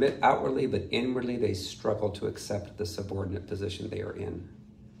they submit outwardly, but inwardly they struggle to accept the subordinate position they are in.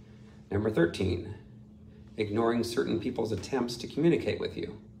 Number 13, ignoring certain people's attempts to communicate with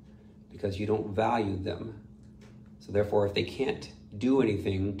you because you don't value them. So therefore, if they can't do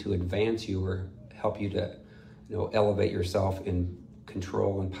anything to advance you or help you to elevate yourself in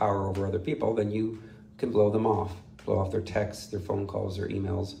control and power over other people, then you can blow off their texts, their phone calls, their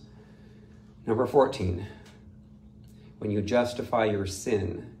emails. Number 14, when you justify your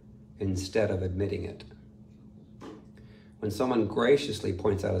sin instead of admitting it. When someone graciously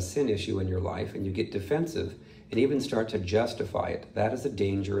points out a sin issue in your life and you get defensive and even start to justify it, that is a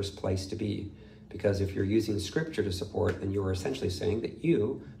dangerous place to be. Because if you're using scripture to support, then you are essentially saying that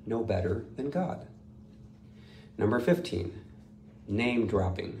you know better than God. Number 15, name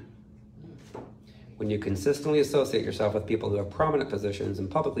dropping. When you consistently associate yourself with people who have prominent positions and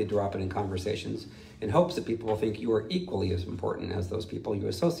publicly drop it in conversations in hopes that people will think you are equally as important as those people you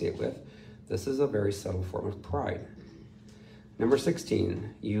associate with, this is a very subtle form of pride. Number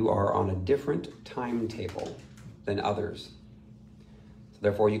 16, you are on a different timetable than others. So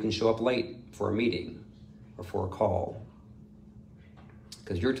therefore, you can show up late for a meeting or for a call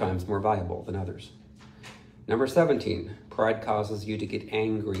because your time's more valuable than others. Number 17, pride causes you to get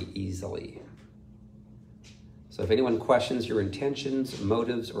angry easily. So if anyone questions your intentions,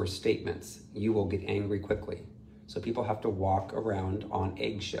 motives, or statements, you will get angry quickly. So people have to walk around on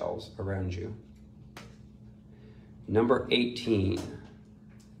eggshells around you. Number 18,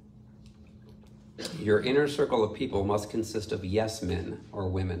 your inner circle of people must consist of yes men or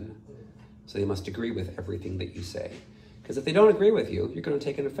women. So they must agree with everything that you say. Because if they don't agree with you, you're going to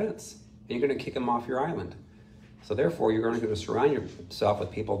take an offense and you're going to kick them off your island. So therefore, you're going to surround yourself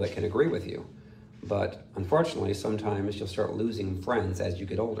with people that can agree with you. But unfortunately, sometimes you'll start losing friends as you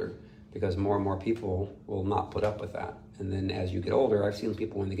get older because more and more people will not put up with that. And then as you get older, I've seen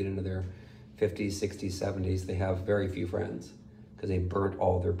people when they get into their 50s, 60s, 70s, they have very few friends because they burnt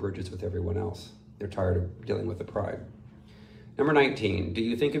all their bridges with everyone else. They're tired of dealing with the pride. Number 19, do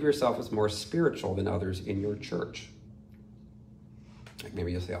you think of yourself as more spiritual than others in your church? Like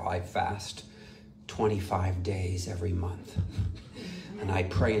maybe you'll say, oh, I fast 25 days every month. And I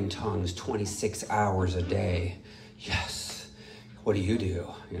pray in tongues 26 hours a day. Yes. What do? You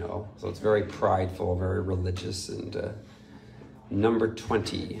know, so it's very prideful, very religious. And number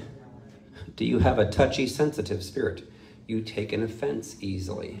 20, do you have a touchy, sensitive spirit? You take an offense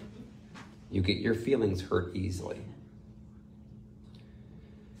easily. You get your feelings hurt easily.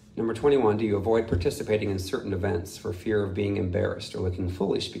 Number 21, do you avoid participating in certain events for fear of being embarrassed or looking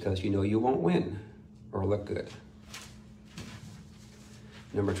foolish because you know you won't win or look good?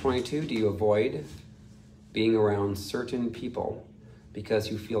 Number 22, do you avoid being around certain people because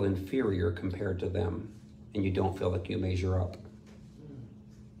you feel inferior compared to them and you don't feel like you measure up?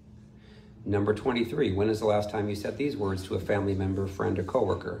 Number 23, when is the last time you said these words to a family member, friend, or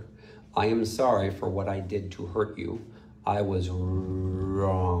coworker? I am sorry for what I did to hurt you. I was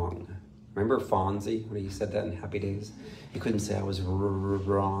wrong. Remember Fonzie when he said that in Happy Days? He couldn't say I was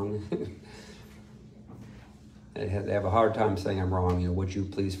wrong. They have a hard time saying I'm wrong. You know, would you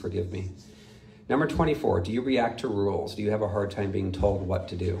please forgive me? Number 24, do you react to rules? Do you have a hard time being told what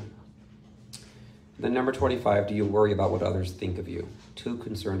to do? Then number 25, do you worry about what others think of you? Too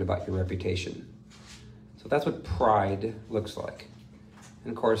concerned about your reputation. So that's what pride looks like.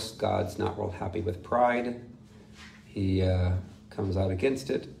 And of course, God's not real happy with pride. He comes out against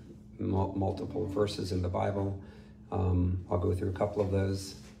it. Multiple verses in the Bible. I'll go through a couple of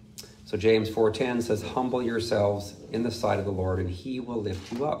those. So James 4:10 says, humble yourselves in the sight of the Lord, and he will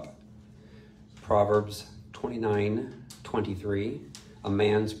lift you up. Proverbs 29:23, a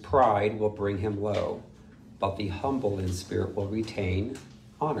man's pride will bring him low, but the humble in spirit will retain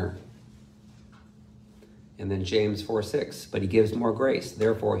honor. And then James 4:6, but he gives more grace.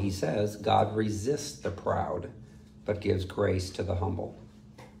 Therefore, he says, God resists the proud, but gives grace to the humble.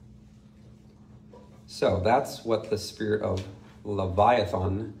 So that's what the spirit of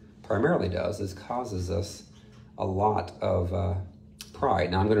Leviathan primarily does, is causes us a lot of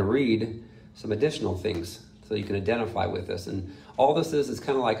pride. Now I'm going to read some additional things so you can identify with this. And all this is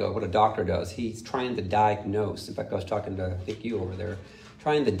kind of like what a doctor does. He's trying to diagnose. In fact, I was talking to, I think you over there,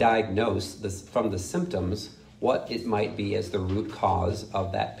 trying to diagnose this from the symptoms, what it might be as the root cause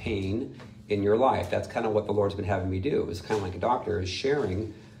of that pain in your life. That's kind of what the Lord's been having me do. It's kind of like a doctor is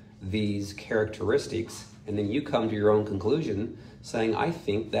sharing these characteristics, and then you come to your own conclusion saying, I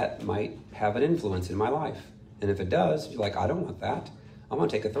think that might have an influence in my life. And if it does, you're like, I don't want that. I'm going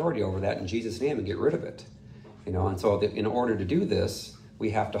to take authority over that in Jesus' name and get rid of it. You know, and so in order to do this, we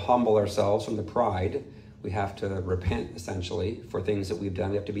have to humble ourselves from the pride. We have to repent, essentially, for things that we've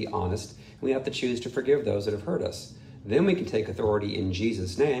done. We have to be honest. And we have to choose to forgive those that have hurt us. Then we can take authority in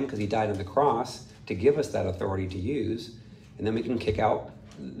Jesus' name, because he died on the cross to give us that authority to use. And then we can kick out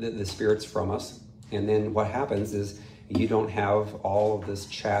the spirits from us. And then what happens is you don't have all of this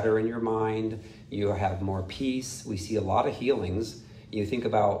chatter in your mind. You have more peace. We see a lot of healings. You think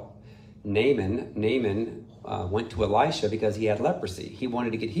about Naaman. Naaman went to Elisha because he had leprosy. He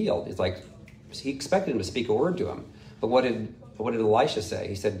wanted to get healed. It's like he expected him to speak a word to him. But what did Elisha say?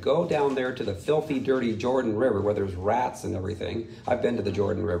 He said, go down there to the filthy, dirty Jordan River where there's rats and everything. I've been to the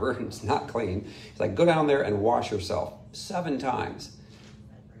Jordan River, and it's not clean. He's like, go down there and wash yourself 7 times.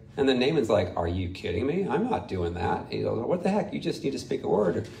 And then Naaman's like, are you kidding me? I'm not doing that. He goes, what the heck? You just need to speak a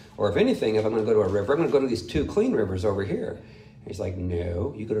word. Or if anything, if I'm going to go to a river, I'm going to go to these 2 clean rivers over here. And he's like,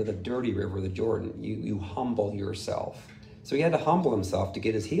 no, you go to the dirty river, the Jordan. You humble yourself. So he had to humble himself to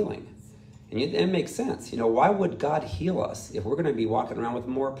get his healing. And it makes sense. You know, why would God heal us if we're going to be walking around with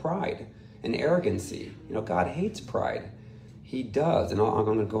more pride and arrogancy? You know, God hates pride. He does. And I'm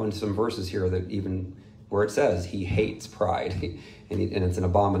going to go into some verses here that even where it says he hates pride and it's an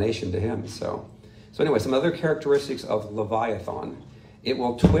abomination to him. So anyway, some other characteristics of Leviathan. It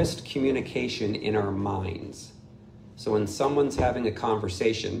will twist communication in our minds. So when someone's having a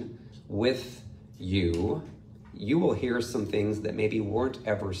conversation with you, you will hear some things that maybe weren't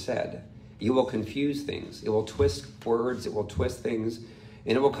ever said. You will confuse things. It will twist words. It will twist things.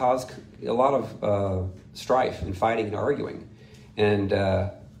 And it will cause a lot of strife and fighting and arguing. And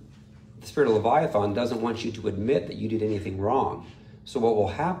the spirit of Leviathan doesn't want you to admit that you did anything wrong. So what will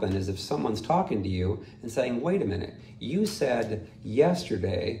happen is if someone's talking to you and saying, wait a minute, you said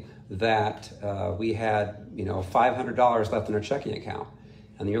yesterday that we had, $500 left in our checking account.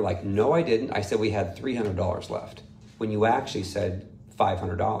 And you're like, no, I didn't. I said we had $300 left when you actually said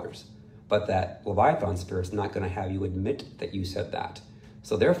 $500. But that Leviathan spirit's not going to have you admit that you said that.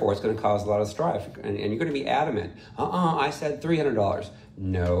 So therefore, it's going to cause a lot of strife. And you're going to be adamant. I said $300.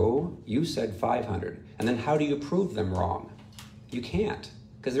 No, you said $500. And then how do you prove them wrong? You can't,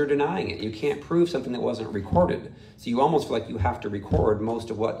 because they're denying it. You can't prove something that wasn't recorded. So you almost feel like you have to record most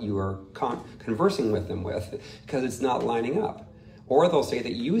of what you are conversing with them with, because it's not lining up. Or they'll say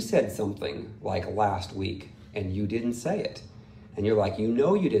that you said something like last week and you didn't say it. And you're like, you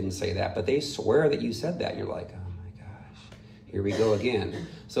know you didn't say that, but they swear that you said that. And you're like, oh my gosh, here we go again.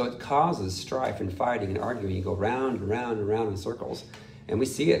 So it causes strife and fighting and arguing. You go round and round and round in circles. And we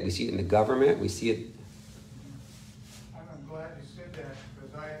see it. We see it in the government. We see it. I'm glad you said that,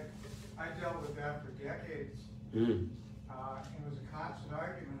 because I dealt with that for decades. Mm. It was a constant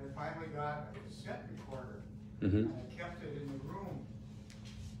argument. I finally got a cassette recorder. Mm-hmm. And I kept it in the room.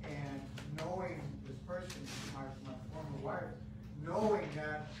 And knowing this person, my former wife, knowing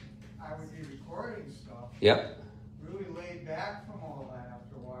that I would be recording stuff, Yep. really laid back from all that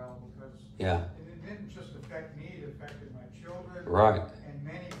after a while, because Yeah. it didn't just affect me, it affected my children. Right. And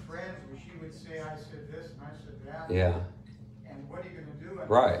many friends where she would say, I said this and I said that. Yeah. And what are you going to do? I mean,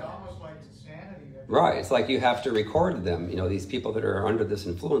 Right. It's almost like insanity. Right. It's like you have to record them, you know, these people that are under this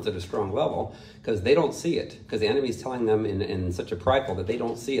influence at a strong level, because they don't see it, because the enemy's telling them in such a prideful that they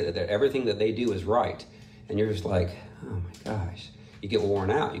don't see it, that everything that they do is right. And you're just like, oh my gosh, you get worn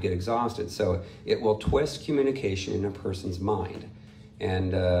out, you get exhausted. So it will twist communication in a person's mind.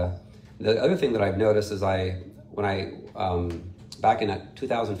 And the other thing that I've noticed is back in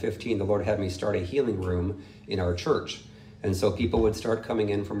 2015, the Lord had me start a healing room in our church. And so people would start coming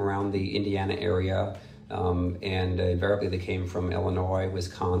in from around the Indiana area, and invariably they came from Illinois,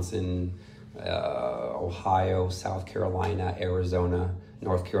 Wisconsin, Ohio, South Carolina, Arizona,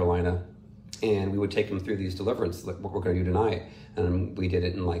 North Carolina. And we would take them through these deliverances, like what we're going to do tonight. And we did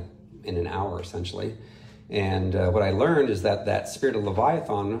it in an hour, essentially. And what I learned is that spirit of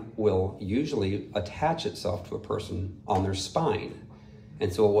Leviathan will usually attach itself to a person on their spine.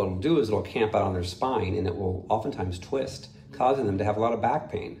 And so what it'll do is it'll camp out on their spine, and it will oftentimes twist, causing them to have a lot of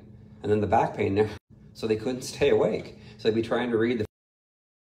back pain. And then the back pain, so they couldn't stay awake. So they'd be trying to read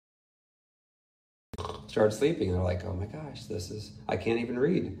start sleeping, and they're like, oh my gosh, I can't even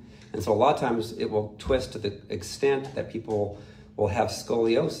read. And so a lot of times it will twist to the extent that people will have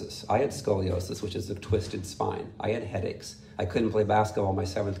scoliosis. I had scoliosis, which is a twisted spine. I had headaches. I couldn't play basketball my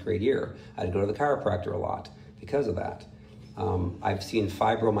 7th grade year. I had to go to the chiropractor a lot because of that. I've seen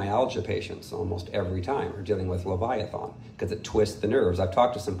fibromyalgia patients almost every time are dealing with Leviathan, because it twists the nerves. I've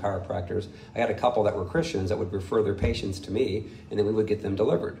talked to some chiropractors. I had a couple that were Christians that would refer their patients to me, and then we would get them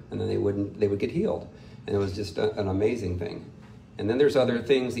delivered, and then they would get healed. And it was just an amazing thing. And then there's other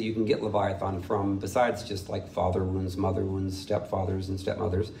things that you can get Leviathan from besides just like father wounds, mother wounds, stepfathers and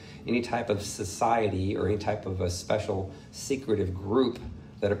stepmothers. Any type of society or any type of a special secretive group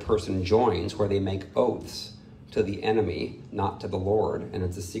that a person joins where they make oaths to the enemy, not to the Lord, and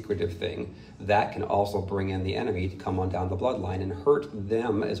it's a secretive thing, that can also bring in the enemy to come on down the bloodline and hurt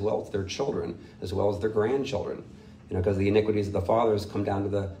them as well as their children, as well as their grandchildren. You know, because the iniquities of the fathers come down to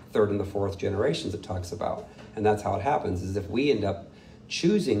the 3rd and the 4th generations it talks about. And that's how it happens, is if we end up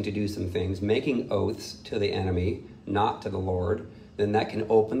choosing to do some things, making oaths to the enemy, not to the Lord, then that can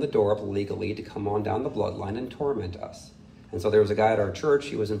open the door up legally to come on down the bloodline and torment us. And so there was a guy at our church,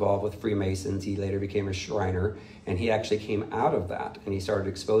 he was involved with Freemasons, he later became a Shriner, and he actually came out of that, and he started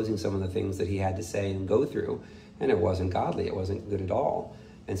exposing some of the things that he had to say and go through, and it wasn't godly, it wasn't good at all.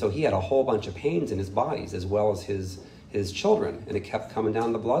 And so he had a whole bunch of pains in his bodies as well as his children, and it kept coming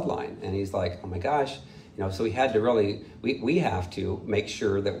down the bloodline. And he's like, oh my gosh, you know, so he had to really, we have to make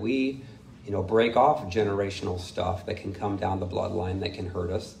sure that we, you know, break off generational stuff that can come down the bloodline that can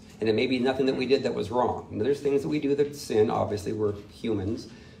hurt us. And it may be nothing that we did that was wrong. I mean, there's things that we do that's sin. Obviously, we're humans,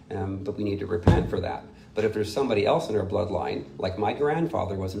 but we need to repent for that. But if there's somebody else in our bloodline, like my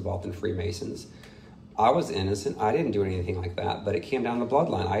grandfather was involved in Freemasons, I was innocent. I didn't do anything like that, but it came down the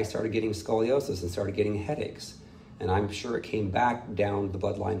bloodline. I started getting scoliosis and started getting headaches. And I'm sure it came back down the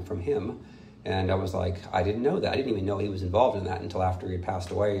bloodline from him. And I was like, I didn't know that. I didn't even know he was involved in that until after he had passed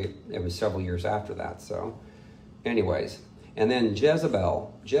away. It was several years after that. So anyways, and then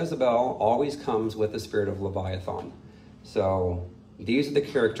Jezebel always comes with the spirit of Leviathan. So these are the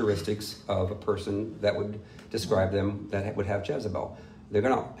characteristics of a person that would describe them that would have Jezebel. They're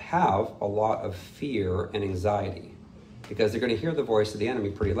going to have a lot of fear and anxiety because they're going to hear the voice of the enemy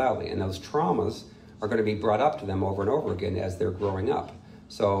pretty loudly. And those traumas are going to be brought up to them over and over again as they're growing up.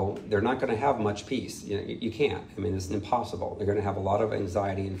 So they're not going to have much peace. You know, you can't. I mean, it's impossible. They're going to have a lot of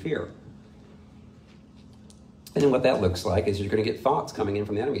anxiety and fear. And then what that looks like is you're going to get thoughts coming in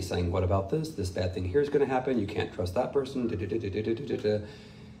from the enemy saying, what about this? This bad thing here is going to happen. You can't trust that person.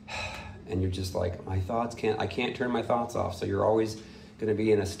 And you're just like, I can't turn my thoughts off. So you're always going to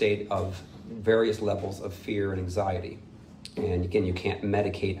be in a state of various levels of fear and anxiety. And again, you can't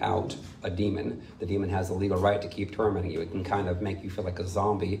medicate out a demon. The demon has the legal right to keep tormenting you. It can kind of make you feel like a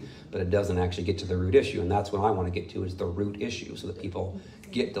zombie, but it doesn't actually get to the root issue. And that's what I want to get to, is the root issue, so that people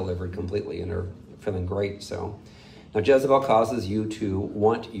get delivered completely and are feeling great. So now Jezebel causes you to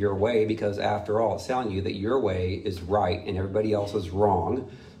want your way, because after all, it's telling you that your way is right and everybody else is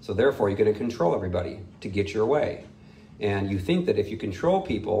wrong. So therefore, you're going to control everybody to get your way. And you think that if you control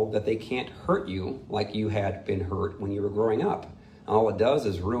people, that they can't hurt you like you had been hurt when you were growing up. And all it does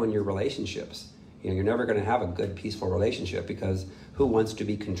is ruin your relationships. You're never going to have a good, peaceful relationship, because who wants to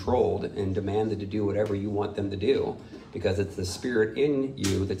be controlled and demanded to do whatever you want them to do? Because it's the spirit in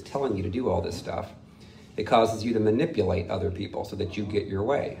you that's telling you to do all this stuff. It causes you to manipulate other people so that you get your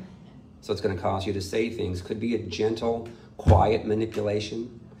way. So it's going to cause you to say things. Could be a gentle, quiet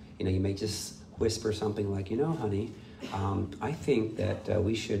manipulation. You may just whisper something like, honey, I think that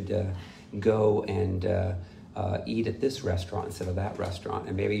we should go and eat at this restaurant instead of that restaurant.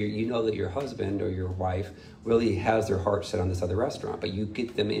 And maybe you know that your husband or your wife really has their heart set on this other restaurant, but you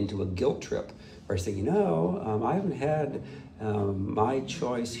get them into a guilt trip by saying, I haven't had my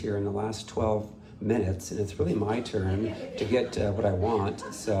choice here in the last 12 minutes, and it's really my turn to get what I want.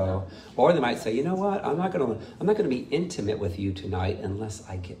 So, or they might say, you know what, I'm not gonna be intimate with you tonight unless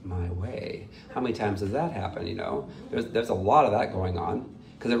I get my way. How many times does that happen? There's a lot of that going on,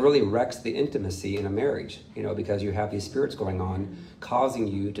 because it really wrecks the intimacy in a marriage. Because you have these spirits going on, causing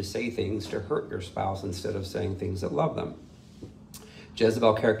you to say things to hurt your spouse instead of saying things that love them.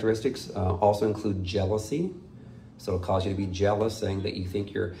 Jezebel characteristics also include jealousy. So it'll cause you to be jealous, saying that you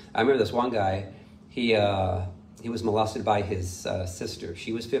think you're. I remember this one guy. He was molested by his sister.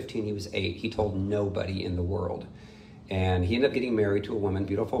 She was 15, he was 8. He told nobody in the world. And he ended up getting married to a woman,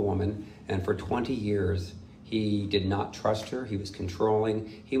 beautiful woman, and for 20 years, he did not trust her. He was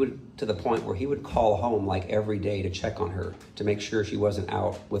controlling. He would, to the point where he would call home like every day to check on her, to make sure she wasn't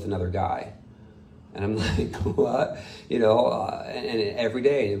out with another guy. And I'm like, what? And every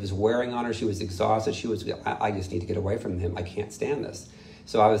day it was wearing on her. She was exhausted. I just need to get away from him. I can't stand this.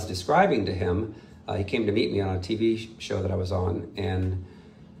 So I was describing to him, he came to meet me on a TV show that I was on, and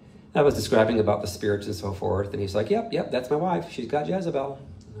I was describing about the spirits and so forth, and he's like, yep, that's my wife. She's got Jezebel.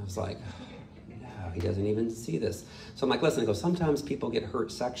 And I was like, no, he doesn't even see this. So I'm like, listen, I go, sometimes people get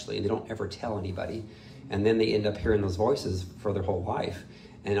hurt sexually and they don't ever tell anybody, and then they end up hearing those voices for their whole life.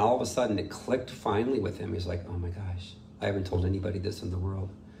 And all of a sudden it clicked finally with him. He's like, oh my gosh, I haven't told anybody this in the world.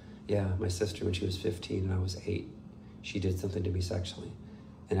 Yeah, my sister, when she was 15 and I was 8, she did something to me sexually.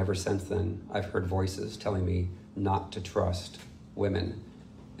 And ever since then, I've heard voices telling me not to trust women,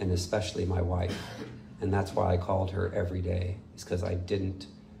 and especially my wife. And that's why I called her every day, is because I didn't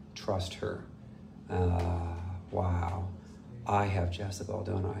trust her. Wow, I have Jezebel,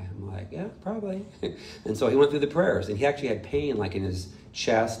 don't I? I'm like, yeah, probably. And so he went through the prayers, and he actually had pain like in his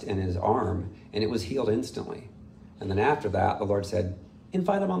chest and his arm, and it was healed instantly. And then after that, the Lord said,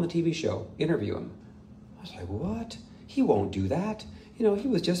 invite him on the TV show, interview him. I was like, what? He won't do that. He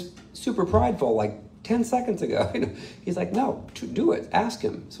was just super prideful like 10 seconds ago. He's like, no, do it, ask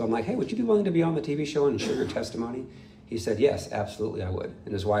him. So I'm like, hey, would you be willing to be on the TV show and share your testimony? He said, yes, absolutely, I would.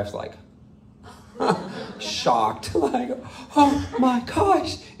 And his wife's like, shocked, like, oh my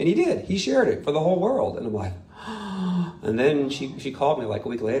gosh. And he did, he shared it for the whole world. And I'm like, and then she called me like a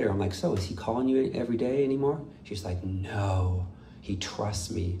week later. I'm like, so is he calling you every day anymore? She's like, no, he trusts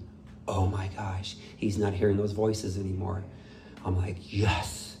me. Oh my gosh, he's not hearing those voices anymore. I'm like,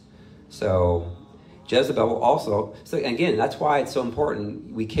 yes. So Jezebel will also, so again, that's why it's so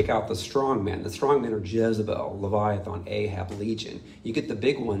important we kick out the strong men. The strong men are Jezebel, Leviathan, Ahab, Legion. You get the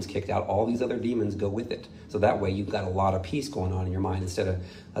big ones kicked out, all these other demons go with it. So that way you've got a lot of peace going on in your mind, instead of,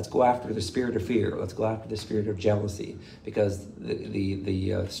 let's go after the spirit of fear, let's go after the spirit of jealousy, because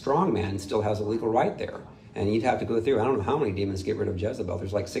the strong man still has a legal right there. And you'd have to go through, I don't know how many demons get rid of Jezebel.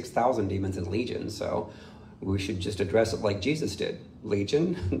 There's like 6,000 demons in Legion, so we should just address it like Jesus did.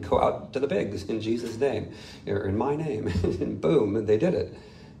 Legion, go out to the pigs in Jesus' name, or in my name, and boom, and they did it.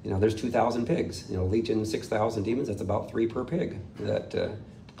 There's 2,000 pigs. Legion, 6,000 demons, that's about 3 per pig that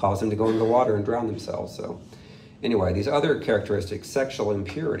cause them to go into the water and drown themselves. So anyway, these other characteristics, sexual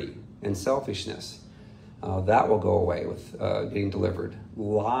impurity and selfishness, that will go away with getting delivered.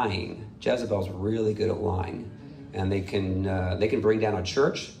 Lying. Jezebel's really good at lying. And they can bring down a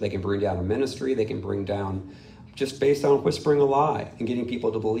church, they can bring down a ministry, they can bring down, just based on whispering a lie and getting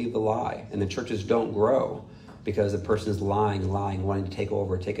people to believe the lie. And the churches don't grow because the person is lying, wanting to take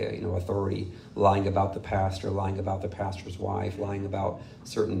over, take authority, lying about the pastor, lying about the pastor's wife, lying about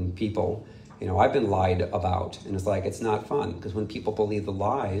certain people. I've been lied about, and it's like, it's not fun, because when people believe the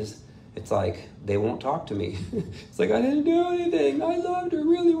lies, It's like, they won't talk to me. It's like, I didn't do anything. I loved her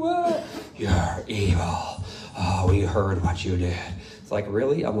really well. You're evil. Oh, we heard what you did. It's like,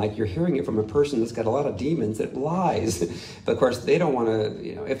 really? I'm like, you're hearing it from a person that's got a lot of demons that lies. But of course, they don't want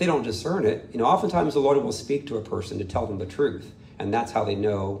to, if they don't discern it, oftentimes the Lord will speak to a person to tell them the truth. And that's how they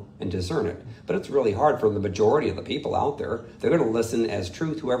know and discern it. But it's really hard for the majority of the people out there. They're going to listen as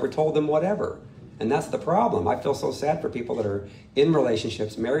truth, whoever told them whatever. And that's the problem. I feel so sad for people that are in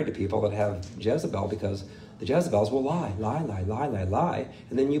relationships, married to people that have Jezebel, because the Jezebels will lie,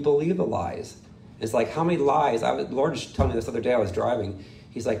 and then you believe the lies. It's like, how many lies? The Lord just told me this other day, I was driving.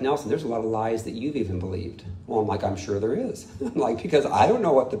 He's like, Nelson, there's a lot of lies that you've even believed. Well, I'm like, I'm sure there is. Like, because I don't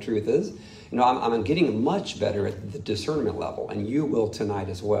know what the truth is. I'm getting much better at the discernment level, and you will tonight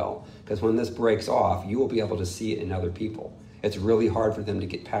as well. Because when this breaks off, you will be able to see it in other people. It's really hard for them to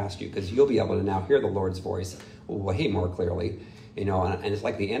get past you, because you'll be able to now hear the Lord's voice way more clearly. And it's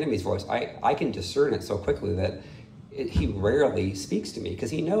like the enemy's voice. I can discern it so quickly that he rarely speaks to me,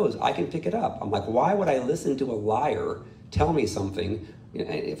 because he knows I can pick it up. I'm like, why would I listen to a liar tell me something?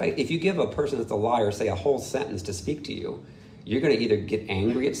 If you give a person that's a liar, say, a whole sentence to speak to you, you're going to either get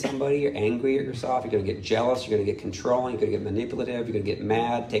angry at somebody, you're angry at yourself, you're going to get jealous, you're going to get controlling, you're going to get manipulative, you're going to get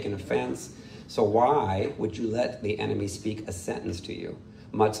mad, taking offense. So why would you let the enemy speak a sentence to you,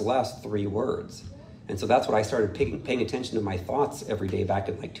 much less 3 words? And so that's what I started paying attention to my thoughts every day back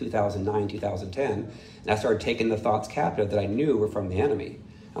in like 2009, 2010. And I started taking the thoughts captive that I knew were from the enemy.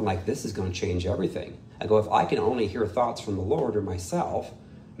 I'm like, this is going to change everything. I go, if I can only hear thoughts from the Lord or myself,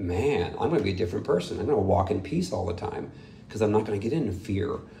 man, I'm going to be a different person. I'm going to walk in peace all the time, because I'm not going to get into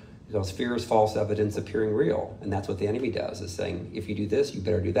fear. Because fear is false evidence appearing real. And that's what the enemy does, is saying, if you do this, you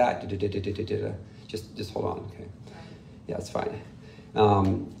better do that. Just hold on, okay? Yeah, it's fine.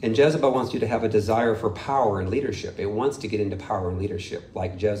 And Jezebel wants you to have a desire for power and leadership. It wants to get into power and leadership,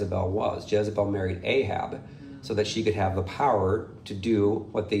 like Jezebel was. Jezebel married Ahab so that she could have the power to do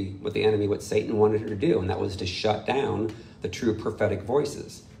what Satan wanted her to do, and that was to shut down the true prophetic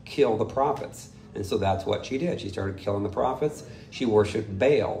voices, kill the prophets. And so that's what she did. She started killing the prophets. She worshiped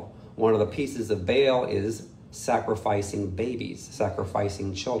Baal. One of the pieces of Baal is sacrificing babies,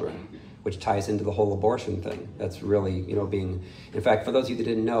 sacrificing children, which ties into the whole abortion thing. That's really, in fact, for those of you that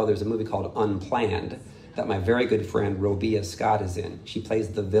didn't know, there's a movie called Unplanned that my very good friend Robia Scott is in. She plays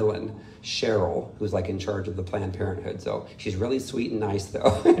the villain, Cheryl, who's like in charge of the Planned Parenthood. So she's really sweet and nice,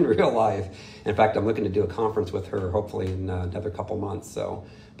 though, in real life. In fact, I'm looking to do a conference with her, hopefully in another couple months.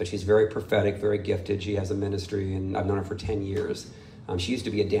 But she's very prophetic, very gifted. She has a ministry, and I've known her for 10 years. She used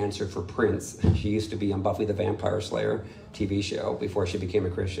to be a dancer for Prince. She used to be on Buffy the Vampire Slayer TV show before she became a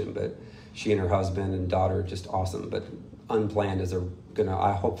Christian. But she and her husband and daughter are just awesome. But Unplanned is gonna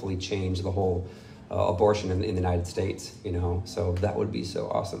hopefully change the whole abortion in the United States. So that would be so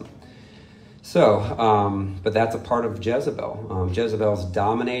awesome. So, but that's a part of Jezebel. Jezebel's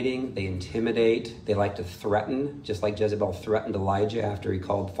dominating. They intimidate. They like to threaten, just like Jezebel threatened Elijah after he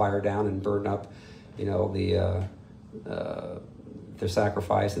called fire down and burned up, their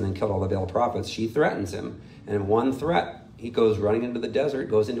sacrifice, and then killed all the Baal prophets. She threatens him, and in one threat, he goes running into the desert,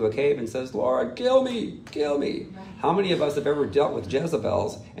 goes into a cave, and says, "Lord, kill me, kill me." How many of us have ever dealt with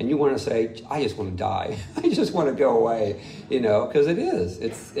Jezebels, and you want to say, "I just want to die. I just want to go away," because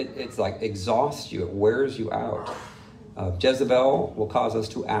it's like exhausts you, it wears you out. Jezebel will cause us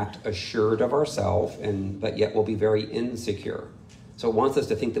to act assured of ourselves, but yet we'll be very insecure. So it wants us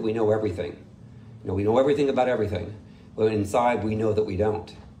to think that we know everything. We know everything about everything. But inside, we know that we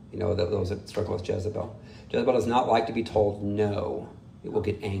don't. Those that struggle with Jezebel. Jezebel does not like to be told no. It will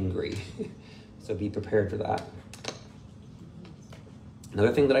get angry. So be prepared for that.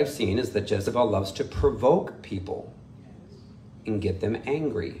 Another thing that I've seen is that Jezebel loves to provoke people and get them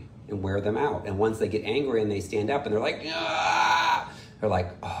angry and wear them out. And once they get angry and they stand up and they're like, "Ah!" They're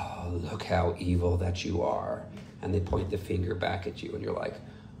like, "Oh, look how evil that you are." And they point the finger back at you and you're like,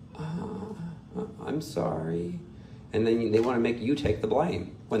 "I'm sorry." And then they want to make you take the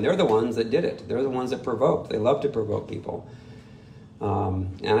blame when they're the ones that did it. They're the ones that provoked. They love to provoke people.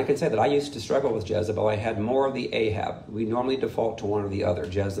 And I can say that I used to struggle with Jezebel. I had more of the Ahab. We normally default to one or the other,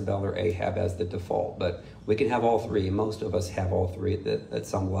 Jezebel or Ahab as the default, but we can have all three. Most of us have all three at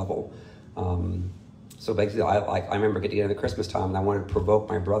some level. So basically, I remember getting into Christmas time, and I wanted to provoke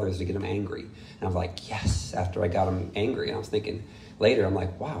my brothers to get them angry. And I was like, yes, after I got them angry. And I was thinking, later, I'm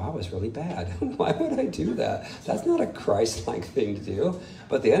like, wow, I was really bad. Why would I do that? That's not a Christ-like thing to do.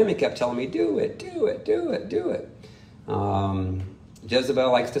 But the enemy kept telling me, do it, do it, do it, do it.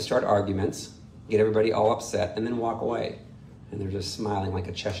 Jezebel likes to start arguments, get everybody all upset, and then walk away. And they're just smiling like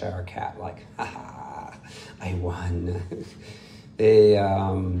a Cheshire cat, like, ha ha, I won.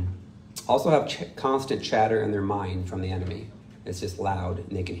 Also have constant chatter in their mind from the enemy. It's just loud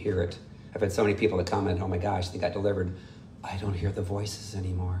and they can hear it. I've had so many people that comment, oh my gosh, they got delivered. I don't hear the voices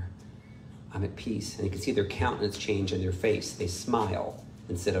anymore. I'm at peace. And you can see their countenance change in their face. They smile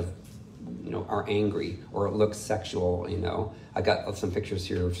instead of, are angry, or it looks sexual, I got some pictures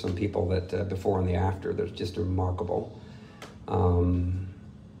here of some people that before and the after, they're just remarkable. And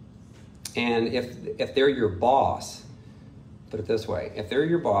if they're your boss, put it this way, if they're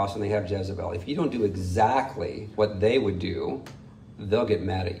your boss and they have Jezebel, if you don't do exactly what they would do, they'll get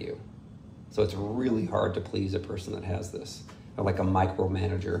mad at you. So it's really hard to please a person that has this. They're like a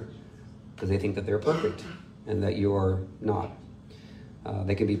micromanager because they think that they're perfect and that you're not.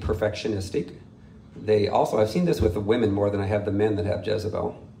 They can be perfectionistic. They also, I've seen this with the women more than I have the men that have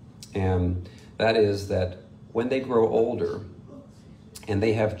Jezebel. And that is that when they grow older and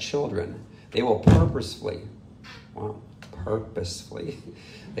they have children, they will purposefully,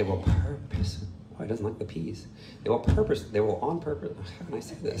 they will he doesn't like the P's. They will on purpose, how can I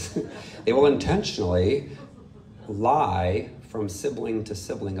say this? They will intentionally lie from sibling to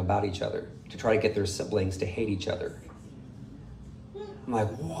sibling about each other to try to get their siblings to hate each other. I'm like,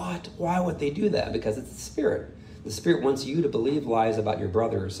 what? Why would they do that? Because it's the Spirit. The Spirit wants you to believe lies about your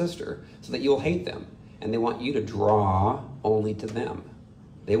brother or sister so that you'll hate them. And they want you to draw only to them.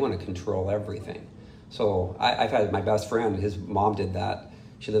 They want to control everything. So I've had my best friend, his mom did that.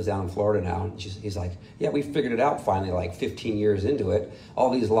 She lives down in Florida now. And he's like, yeah, we figured it out finally, like 15 years into it. All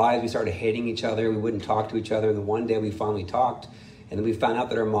these lies, we started hating each other. We wouldn't talk to each other. And then one day we finally talked. And then we found out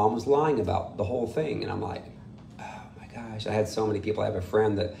that our mom was lying about the whole thing. And I'm like, oh my gosh. I had so many people. I have a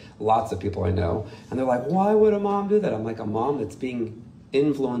friend that lots of people I know. And they're like, why would a mom do that? I'm like, a mom that's being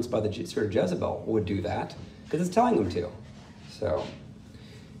influenced by the spirit of Jezebel would do that because it's telling them to. So,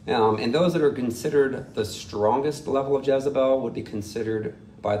 and those that are considered the strongest level of Jezebel would be considered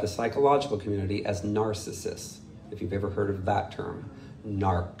by the psychological community as narcissists, if you've ever heard of that term.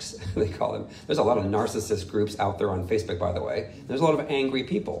 Narcs, they call them. There's a lot of narcissist groups out there on Facebook, by the way. There's a lot of angry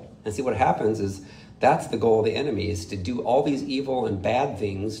people. And see, what happens is that's the goal of the enemy, is to do all these evil and bad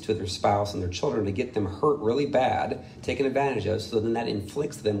things to their spouse and their children to get them hurt really bad, taken advantage of, so then that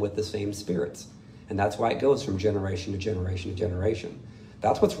inflicts them with the same spirits. And that's why it goes from generation to generation to generation.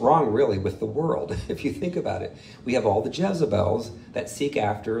 That's what's wrong, really, with the world, if you think about it. We have all the Jezebels that seek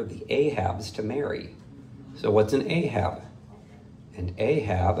after the Ahabs to marry. So what's an Ahab? And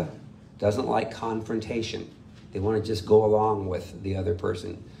Ahab doesn't like confrontation. They want to just go along with the other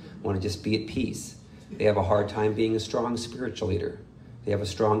person, want to just be at peace. They have a hard time being a strong spiritual leader. They have a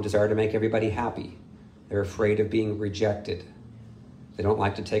strong desire to make everybody happy. They're afraid of being rejected. They don't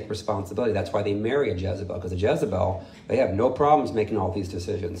like to take responsibility. That's why they marry a Jezebel, because a Jezebel, they have no problems making all these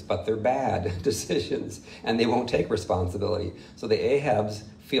decisions, but they're bad decisions, and they won't take responsibility. So the Ahabs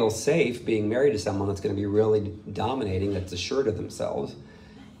feel safe being married to someone that's going to be really dominating, that's assured of themselves.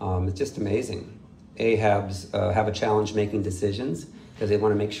 It's just amazing. Ahabs have a challenge making decisions because they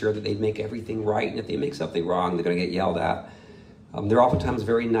want to make sure that they make everything right, and if they make something wrong, they're going to get yelled at. They're oftentimes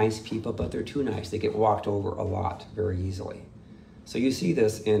very nice people, but they're too nice. They get walked over a lot very easily. So you see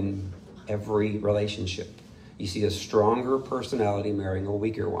this in every relationship. You see a stronger personality marrying a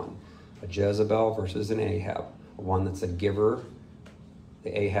weaker one. A Jezebel versus an Ahab. One that's a giver,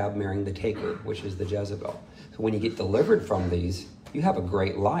 the Ahab marrying the taker, which is the Jezebel. So when you get delivered from these, you have a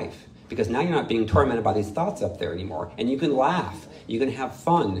great life. Because now you're not being tormented by these thoughts up there anymore. And you can laugh. You can have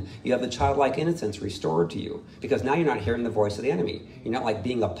fun. You have the childlike innocence restored to you. Because now you're not hearing the voice of the enemy. You're not like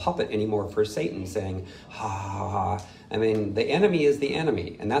being a puppet anymore for Satan saying, ha, ha, ha. I mean, the enemy is the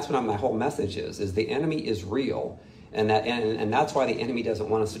enemy. And that's what my whole message is the enemy is real. And that's why the enemy doesn't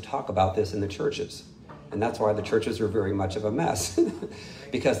want us to talk about this in the churches. And that's why the churches are very much of a mess.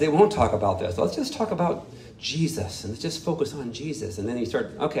 Because they won't talk about this. Let's just talk about Jesus, and let's just focus on Jesus. And then you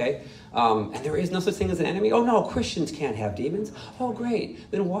start, okay, and there is no such thing as an enemy? Oh no, Christians can't have demons. Oh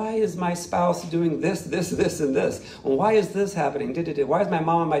great, then why is my spouse doing this, this, this, and this? Well, why is this happening? Why is my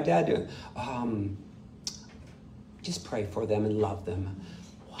mom and my dad doing? Just pray for them and love them.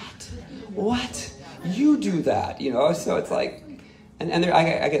 What? You do that, so it's like, and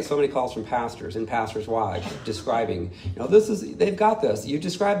I get so many calls from pastors and pastors' wives describing, they've got this. You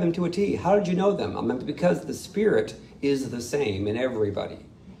describe them to a T. How did you know them? I mean, because the spirit is the same in everybody.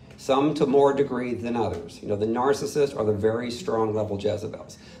 Some to more degree than others. The narcissists are the very strong level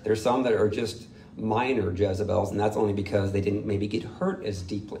Jezebels. There's some that are just minor Jezebels, and that's only because they didn't maybe get hurt as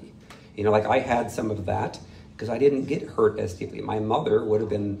deeply. Like I had some of that because I didn't get hurt as deeply. My mother would have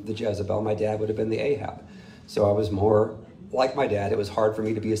been the Jezebel. My dad would have been the Ahab. So I was more like my dad. It was hard for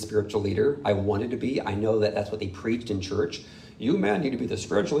me to be a spiritual leader. I wanted to be. I know that that's what they preached in church. you men need to be the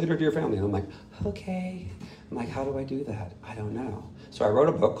spiritual leader to your family. And I'm like, okay. I'm like, how do I do that? I don't know. So I wrote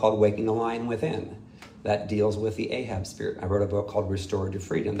a book called Waking the Lion Within that deals with the Ahab spirit. I wrote a book called Restored to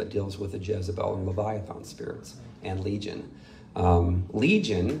Freedom that deals with the Jezebel and Leviathan spirits and Legion.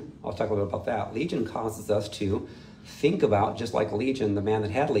 Legion, I'll talk a little about that. Legion causes us to think about, just like Legion, the man that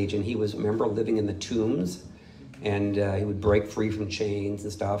had Legion, he was, remember, living in the tombs, and he would break free from chains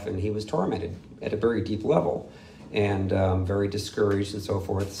and stuff, and he was tormented at a very deep level and very discouraged and so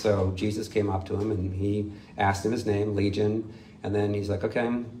forth. So Jesus came up to him and he asked him his name, Legion, and then he's like,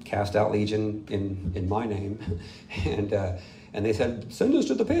 okay, cast out Legion in my name. And they said, send us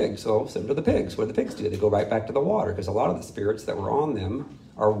to the pigs. So send them to the pigs. What do the pigs do? They go right back to the water, because a lot of the spirits that were on them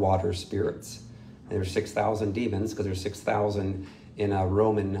are water spirits. And there's 6,000 demons, because there's 6,000 in a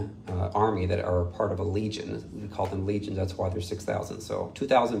Roman army that are part of a legion. We call them legions, that's why there's 6,000. So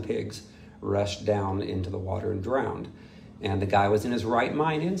 2,000 pigs rushed down into the water and drowned. And the guy was in his right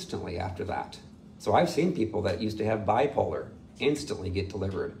mind instantly after that. So I've seen people that used to have bipolar instantly get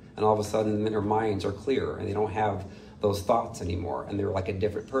delivered, and all of a sudden their minds are clear and they don't have those thoughts anymore, and they're like a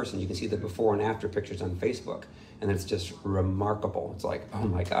different person. You can see the before and after pictures on Facebook, and it's just remarkable. It's like, oh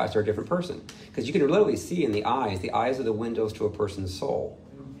my gosh, they're a different person. Because you can literally see in the eyes are the windows to a person's soul.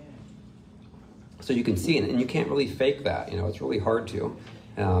 So you can see it, and you can't really fake that. You know, it's really hard to.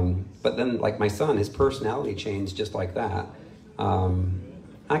 But then, like my son, his personality changed just like that.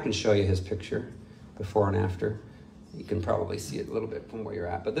 I can show you his picture, before and after. You can probably see it a little bit from where you're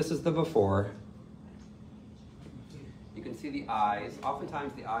at, but this is the before. You can see the eyes.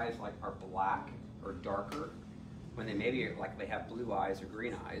 Oftentimes the eyes are black or darker, when they maybe like they have blue eyes or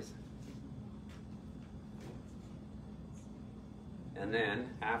green eyes. And then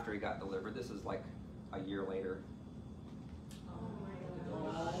after he got delivered, this is like a year later.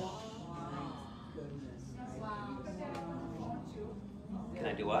 Can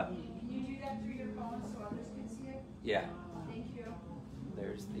I do what? Can you do that through your phone so others can see it? Yeah. Thank you.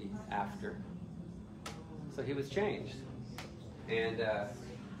 There's the after. So he was changed. And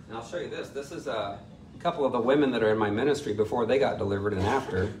I'll show you this. This is a couple of the women that are in my ministry before they got delivered and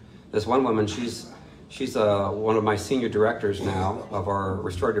after. This one woman, she's one of my senior directors now of our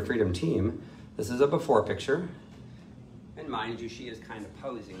Restored to Freedom team. This is a before picture. And mind you, she is kind of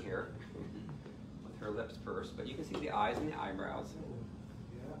posing here with her lips pursed, but you can see the eyes and the eyebrows.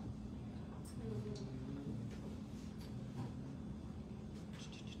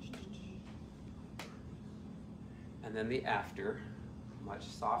 And then the after, much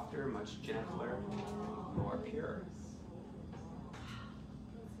softer, much gentler, more pure.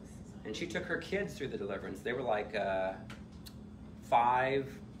 And she took her kids through the deliverance. They were like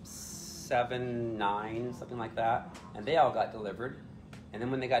 5, 7, 9, something like that. And they all got delivered. And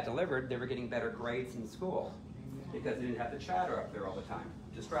then when they got delivered, they were getting better grades in school because they didn't have the chatter up there all the time,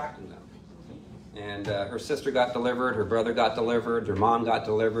 distracting them. And her sister got delivered, her brother got delivered, their mom got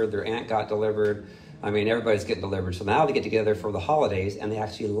delivered, their aunt got delivered. I mean, everybody's getting delivered. So now they get together for the holidays, and they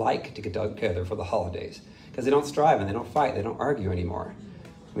actually like to get together for the holidays because they don't strive and they don't fight, they don't argue anymore.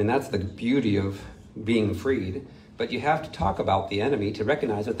 I mean, that's the beauty of being freed. But you have to talk about the enemy to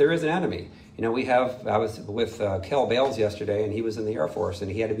recognize that there is an enemy. You know, I was with Kel Bales yesterday, and he was in the Air Force, and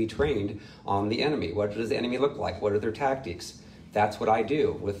he had to be trained on the enemy. What does the enemy look like? What are their tactics? That's what I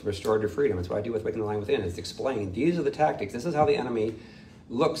do with Restored to Freedom. That's what I do with Waking the Lion Within, is explain, these are the tactics. This is how the enemy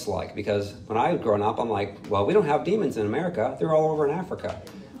looks like. Because when I was growing up, I'm like, well, we don't have demons in America. They're all over in Africa.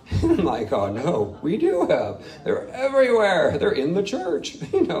 I'm like, oh no, we do have. They're everywhere. They're in the church.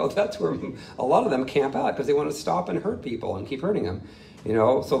 You know, that's where a lot of them camp out because they want to stop and hurt people and keep hurting them. You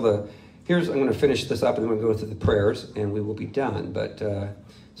know, so I'm going to finish this up and then we're going to go through the prayers and we will be done. But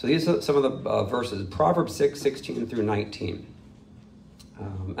so these are some of the verses. Proverbs 6, 16 through 19.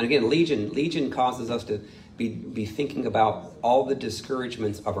 And again, Legion causes us to be thinking about all the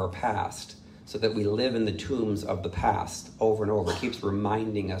discouragements of our past so that we live in the tombs of the past over and over. It keeps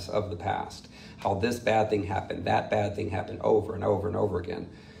reminding us of the past, how this bad thing happened, that bad thing happened over and over and over again.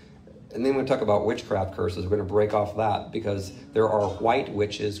 And then when we talk about witchcraft curses, we're going to break off that because there are white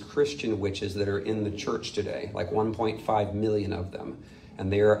witches, Christian witches that are in the church today, like 1.5 million of them.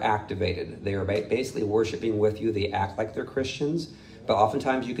 And they are activated. They are basically worshiping with you. They act like they're Christians. But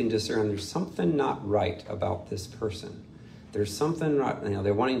oftentimes you can discern there's something not right about this person. There's something not,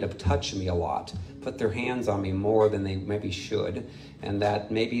 they're wanting to touch me a lot, put their hands on me more than they maybe should, and that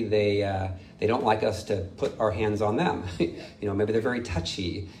maybe they don't like us to put our hands on them. Maybe they're very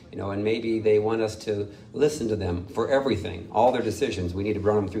touchy, and maybe they want us to listen to them for everything. All their decisions, we need to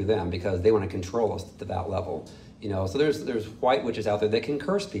run them through them because they want to control us to that level. So there's white witches out there that can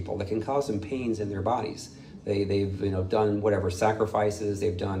curse people, that can cause them pains in their bodies. They've done whatever sacrifices,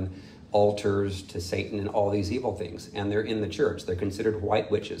 they've done altars to Satan and all these evil things, and they're in the church. They're considered white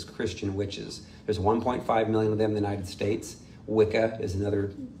witches, Christian witches. There's 1.5 million of them in the United States. Wicca is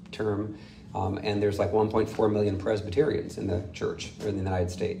another term, and there's like 1.4 million Presbyterians in the church or in the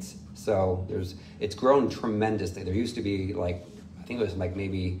United States. So it's grown tremendously. There used to be like, I think it was like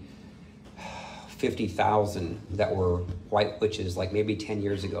maybe 50,000 that were white witches like maybe 10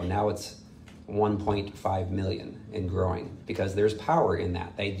 years ago. Now it's 1.5 million and growing, because there's power in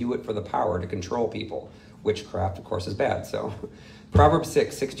that. They do it for the power to control people. Witchcraft, of course, is bad. So Proverbs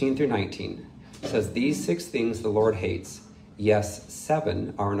 6, 16 through 19 says, "These 6 things the Lord hates. Yes,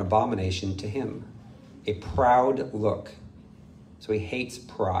 7 are an abomination to him. A proud look." So he hates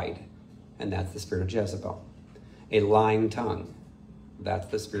pride, and that's the spirit of Jezebel. A lying tongue, that's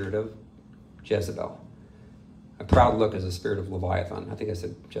the spirit of Jezebel. A proud look is a spirit of Leviathan. I think I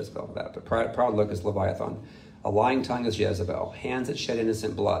said Jezebel for that, but proud look is Leviathan. A lying tongue is Jezebel. Hands that shed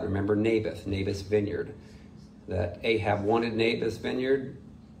innocent blood. Remember Naboth's vineyard. That Ahab wanted Naboth's vineyard.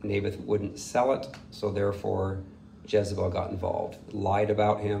 Naboth wouldn't sell it, so therefore Jezebel got involved. Lied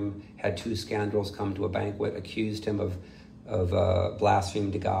about him, had 2 scoundrels come to a banquet, accused him of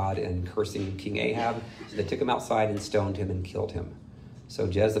blaspheming to God and cursing King Ahab. So they took him outside and stoned him and killed him. So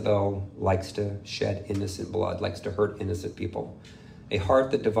Jezebel likes to shed innocent blood, likes to hurt innocent people. A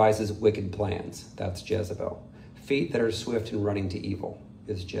heart that devises wicked plans, that's Jezebel. Feet that are swift in running to evil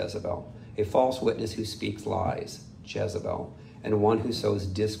is Jezebel. A false witness who speaks lies, Jezebel. And one who sows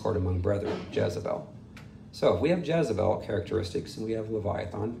discord among brethren, Jezebel. So if we have Jezebel characteristics and we have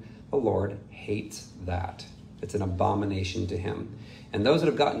Leviathan, the Lord hates that. It's an abomination to him. And those that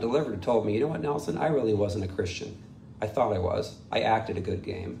have gotten delivered have told me, you know what, Nelson, I really wasn't a Christian. I thought I was. I acted a good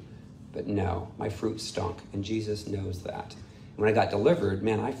game. But no, my fruit stunk, and Jesus knows that. And when I got delivered,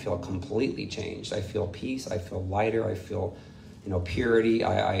 man, I feel completely changed. I feel peace. I feel lighter. I feel, purity.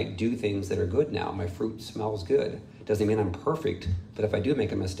 I do things that are good now. My fruit smells good. Doesn't mean I'm perfect, but if I do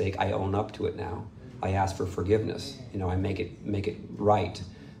make a mistake, I own up to it now. I ask for forgiveness. I make it right.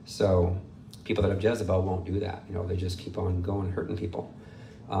 So people that have Jezebel won't do that. They just keep on going and hurting people.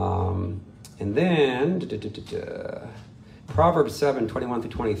 And then, Proverbs 7, 21 through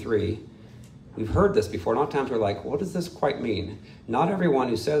 23, we've heard this before. A lot of times we're like, what does this quite mean? "Not everyone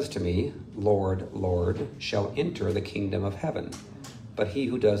who says to me, 'Lord, Lord,' shall enter the kingdom of heaven, but he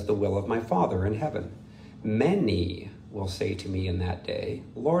who does the will of my Father in heaven. Many will say to me in that day,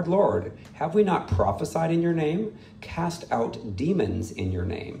 'Lord, Lord, have we not prophesied in your name, cast out demons in your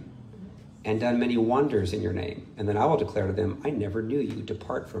name, and done many wonders in your name?' And then I will declare to them, 'I never knew you.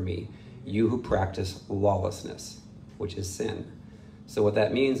 Depart from me, you who practice lawlessness,'" which is sin. So what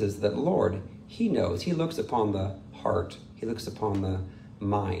that means is that Lord, he knows. He looks upon the heart. He looks upon the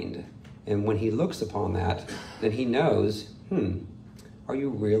mind. And when he looks upon that, then he knows, are you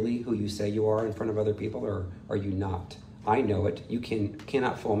really who you say you are in front of other people, or are you not? I know it. You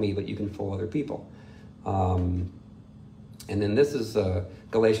cannot fool me, but you can fool other people. And then this is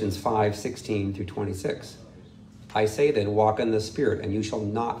Galatians 5, 16 through 26. "I say then, walk in the Spirit, and you shall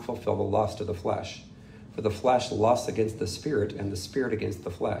not fulfill the lust of the flesh. For the flesh lusts against the Spirit, and the Spirit against the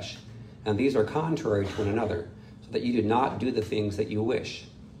flesh. And these are contrary to one another, so that you do not do the things that you wish.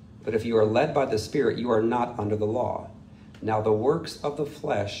 But if you are led by the Spirit, you are not under the law. Now the works of the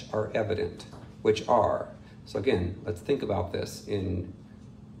flesh are evident, which are..." So again, let's think about this.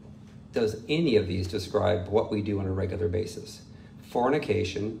 Does any of these describe what we do on a regular basis?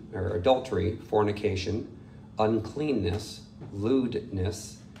 Fornication, or adultery, fornication, uncleanness,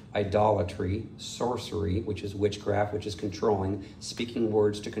 lewdness, idolatry, sorcery, which is witchcraft, which is controlling, speaking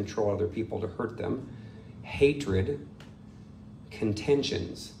words to control other people to hurt them, hatred,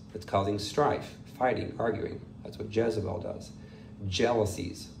 contentions, that's causing strife, fighting, arguing. That's what Jezebel does.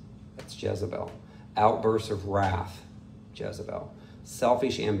 Jealousies, that's Jezebel. Outbursts of wrath, Jezebel.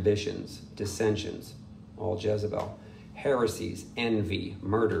 Selfish ambitions, dissensions, all Jezebel. Heresies, envy,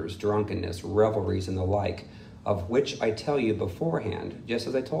 murders, drunkenness, revelries, and the like, of which I tell you beforehand, just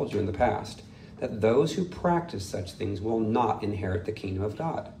as I told you in the past, that those who practice such things will not inherit the kingdom of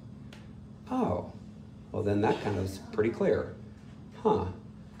God. Oh, well then that kind of is pretty clear.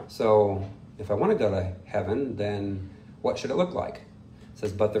 So if I want to go to heaven, then what should it look like? It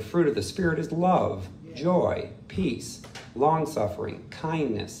says, "But the fruit of the Spirit is love, joy, peace, long-suffering,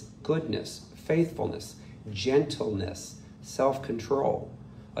 kindness, goodness, faithfulness, gentleness, self-control.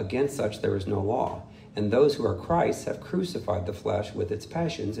 Against such there is no law. And those who are Christ's have crucified the flesh with its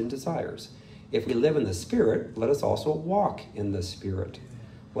passions and desires. If we live in the Spirit, let us also walk in the Spirit.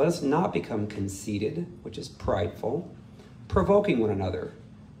 Let us not become conceited," which is prideful, "provoking one another,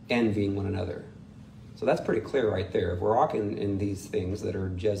 envying one another." So that's pretty clear right there. If we're walking in these things that are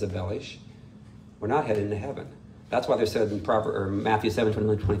Jezebelish, we're not heading to heaven. That's why they said in Matthew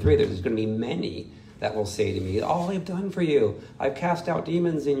 7:21-23, there's going to be many that will say to me, all I've done for you, I've cast out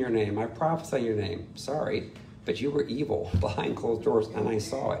demons in your name, I've prophesied in your name. Sorry, but you were evil behind closed doors, and I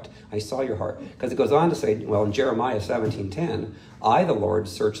saw it. I saw your heart. Because it goes on to say, well, in Jeremiah 17:10, I, the Lord,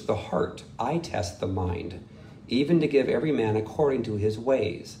 search the heart. I test the mind, even to give every man according to his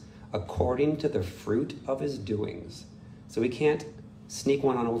ways, according to the fruit of his doings. So we can't sneak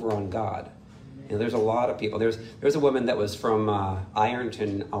one on over on God. You know, there's a lot of people. There's a woman that was from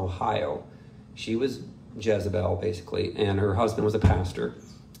Ironton, Ohio. She was Jezebel, basically, and her husband was a pastor,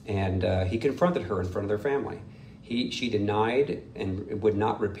 and he confronted her in front of their family. She denied and would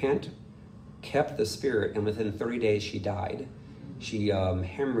not repent, kept the spirit, and within 30 days she died. She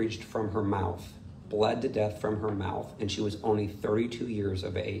hemorrhaged from her mouth, bled to death from her mouth, and she was only 32 years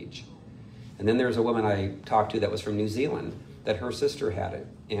of age. And then there was a woman I talked to that was from New Zealand, that her sister had it,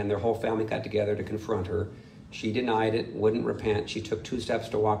 and their whole family got together to confront her. She denied it, wouldn't repent. She took 2 steps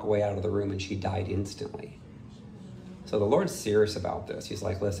to walk away out of the room, and she died instantly. So the Lord's serious about this. He's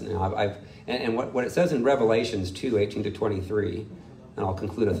like, listen, you know, what it says in Revelations 2:18-23, and I'll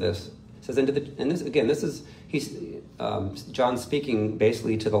conclude with this. It says, John speaking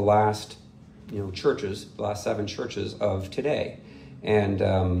basically to the last, churches, the last 7 churches of today,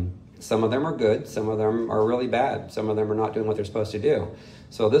 and some of them are good, some of them are really bad, some of them are not doing what they're supposed to do.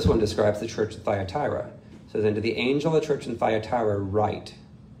 So this one describes the church of Thyatira. It says, and to the angel of the church in Thyatira write,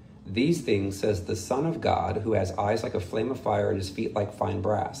 these things says the Son of God, who has eyes like a flame of fire and his feet like fine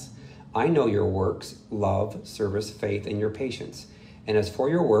brass. I know your works, love, service, faith, and your patience. And as for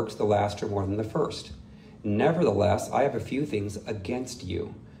your works, the last are more than the first. Nevertheless, I have a few things against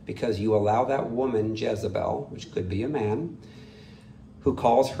you, because you allow that woman Jezebel, which could be a man, who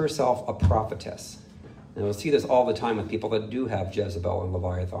calls herself a prophetess. And we'll see this all the time with people that do have Jezebel and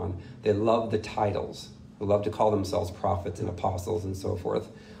Leviathan. They love the titles. They love to call themselves prophets and apostles and so forth.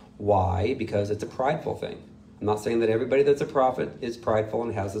 Why? Because it's a prideful thing. I'm not saying that everybody that's a prophet is prideful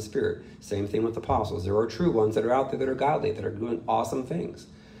and has the spirit. Same thing with apostles. There are true ones that are out there that are godly, that are doing awesome things.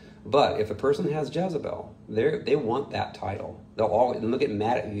 But if a person has Jezebel, they want that title. They'll get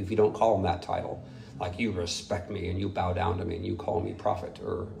mad at you if you don't call them that title. Like, you respect me and you bow down to me and you call me prophet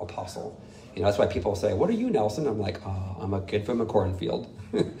or apostle. That's why people say, what are you, Nelson? I'm like, oh, I'm a kid from a cornfield.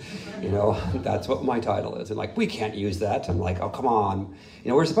 That's what my title is. And like, we can't use that. I'm like, oh, come on.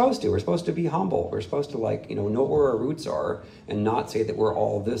 We're supposed to. We're supposed to be humble. We're supposed to know where our roots are and not say that we're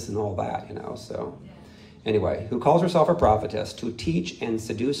all this and all that, So anyway, who calls herself a prophetess, to teach and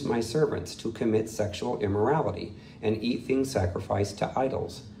seduce my servants to commit sexual immorality and eat things sacrificed to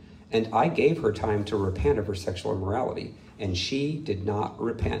idols. And I gave her time to repent of her sexual immorality, and she did not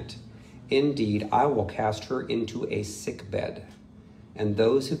repent. Indeed, I will cast her into a sickbed, and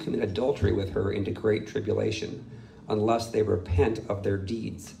those who commit adultery with her into great tribulation, unless they repent of their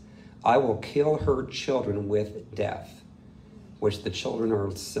deeds. I will kill her children with death, which the children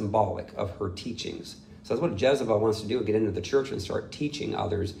are symbolic of her teachings. So that's what Jezebel wants to do, get into the church and start teaching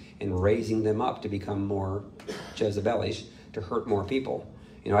others and raising them up to become more Jezebelish, to hurt more people.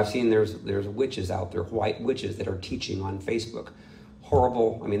 I've seen there's witches out there, white witches, that are teaching on Facebook.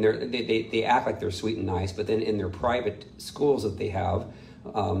 Horrible. I mean, they act like they're sweet and nice, but then in their private schools that they have,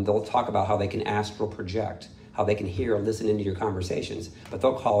 they'll talk about how they can astral project, how they can hear or listen into your conversations, but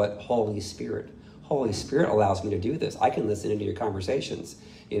they'll call it Holy Spirit. Holy Spirit allows me to do this. I can listen into your conversations,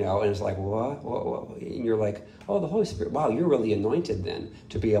 and it's like, what? And you're like, oh, the Holy Spirit. Wow, you're really anointed then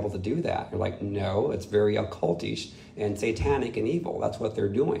to be able to do that. You're like, no, it's very occultish and satanic and evil. That's what they're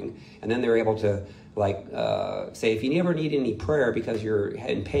doing. And then they're able to say, if you never need any prayer because you're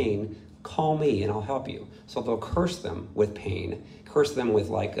in pain, call me and I'll help you. So they'll curse them with pain, curse them with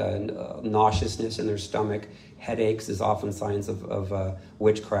nauseousness in their stomach. Headaches is often signs of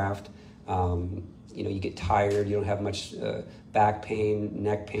witchcraft. You get tired, you don't have much back pain,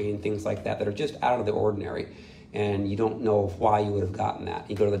 neck pain, things like that are just out of the ordinary. And you don't know why you would have gotten that.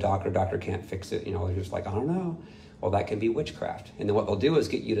 You go to the doctor can't fix it. They're just like, I don't know. Well, that can be witchcraft. And then what they'll do is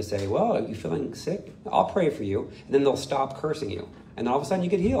get you to say, well, are you feeling sick? I'll pray for you. And then they'll stop cursing you. And then all of a sudden you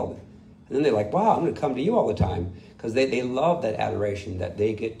get healed. And then they're like, wow, I'm going to come to you all the time. Because they love that adoration, that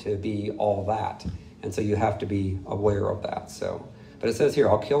they get to be all that. And so you have to be aware of that. But it says here,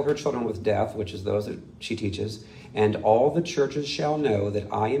 I'll kill her children with death, which is those that she teaches. And all the churches shall know that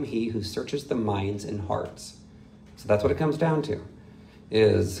I am he who searches the minds and hearts. So that's what it comes down to,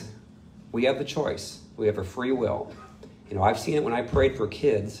 is we have the choice. We have a free will. I've seen it when I prayed for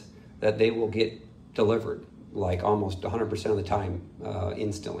kids that they will get delivered, like almost 100% of the time,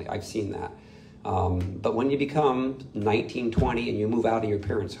 instantly. I've seen that. But when you become 19, 20 and you move out of your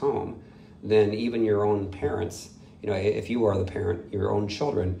parents' home, then even your own parents, if you are the parent, your own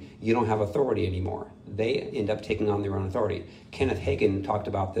children, you don't have authority anymore. They end up taking on their own authority. Kenneth Hagin talked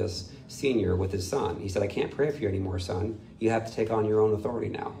about this senior with his son. He said, I can't pray for you anymore, son. You have to take on your own authority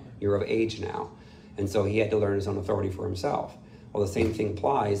now. You're of age now. And so he had to learn his own authority for himself. Well, the same thing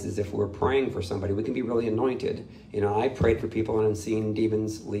applies is if we're praying for somebody, we can be really anointed. I prayed for people and I've seen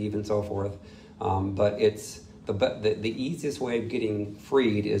demons leave and so forth. But it's the easiest way of getting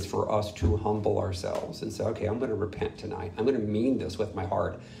freed is for us to humble ourselves and say, okay, I'm going to repent tonight. I'm going to mean this with my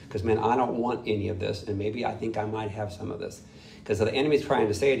heart because, man, I don't want any of this. And maybe I think I might have some of this. Because the enemy's trying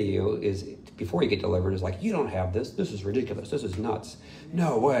to say to you is, before you get delivered, is like, you don't have this. This is ridiculous. This is nuts.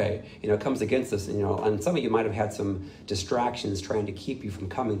 No way. It comes against us. And some of you might have had some distractions trying to keep you from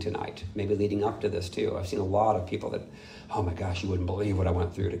coming tonight, maybe leading up to this too. I've seen a lot of people that, oh my gosh, you wouldn't believe what I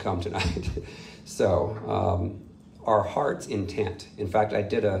went through to come tonight. So our heart's intent. In fact,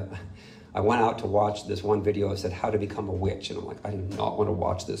 I went out to watch this one video that said how to become a witch. And I'm like, I do not want to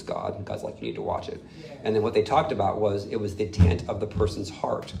watch this, God. And God's like, you need to watch it. And then what they talked about was it was the intent of the person's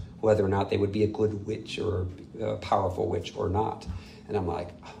heart, whether or not they would be a good witch or a powerful witch or not. And I'm like,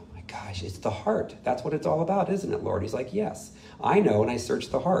 oh my gosh, it's the heart. That's what it's all about, isn't it, Lord? He's like, yes, I know, and I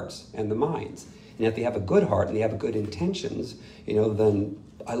search the hearts and the minds. And if they have a good heart and they have good intentions, then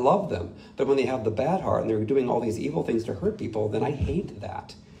I love them. But when they have the bad heart and they're doing all these evil things to hurt people, then I hate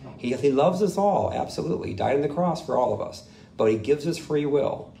that. He loves us all, absolutely. He died on the cross for all of us, but he gives us free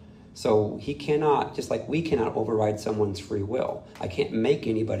will. So he cannot, just like we cannot override someone's free will. I can't make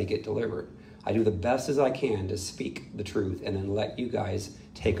anybody get delivered. I do the best as I can to speak the truth and then let you guys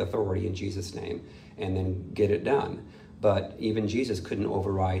take authority in Jesus' name and then get it done. But even Jesus couldn't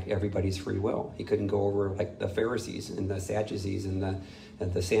override everybody's free will. He couldn't go over like the Pharisees and the Sadducees and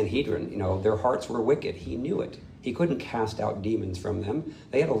the Sanhedrin. Their hearts were wicked. He knew it. He couldn't cast out demons from them.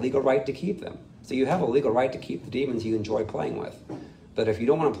 They had a legal right to keep them. So you have a legal right to keep the demons you enjoy playing with. But if you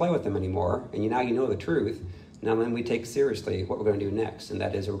don't want to play with them anymore, and now you know the truth, now then we take seriously what we're going to do next, and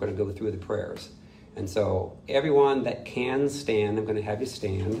that is we're going to go through the prayers. And so everyone that can stand, I'm going to have you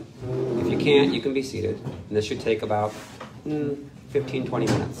stand. If you can't, you can be seated. And this should take about 15, 20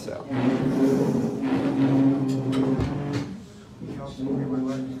 minutes. So.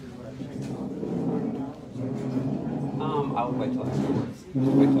 I'll wait till afterwards.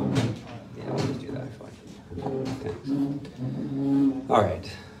 Yeah, I'll just do that actually. Thanks. All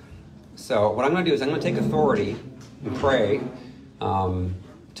right. So what I'm going to do is I'm going to take authority and pray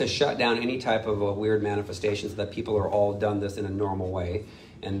to shut down any type of weird manifestations that people are all done this in a normal way.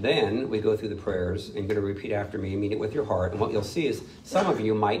 And then we go through the prayers, and you're going to repeat after me, mean it with your heart. And what you'll see is some of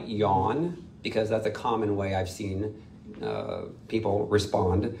you might yawn, because that's a common way I've seen people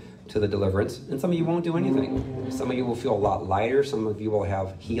respond to the deliverance. And some of you won't do anything. Some of you will feel a lot lighter. Some of you will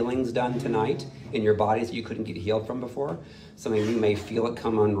have healings done tonight in your bodies that you couldn't get healed from before. Some of you may feel it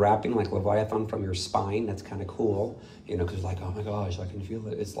come unwrapping like Leviathan from your spine. That's kind of cool, because it's like, oh my gosh, I can feel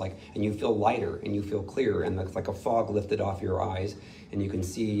it. It's like, and you feel lighter and you feel clear, and it's like a fog lifted off your eyes, and you can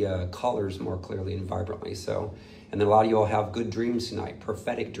see colors more clearly and vibrantly. So, and then a lot of you will have good dreams tonight,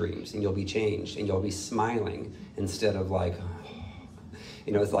 prophetic dreams, and you'll be changed, and you'll be smiling instead of like,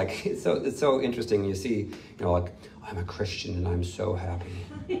 it's like, it's so interesting. You see, like, I'm a Christian and I'm so happy.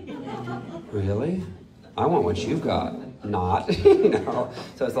 Really? I want what you've got. Not, So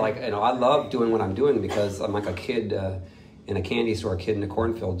it's like, I love doing what I'm doing because I'm like a kid in a candy store, a kid in a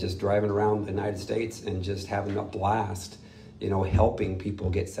cornfield, just driving around the United States and just having a blast, helping people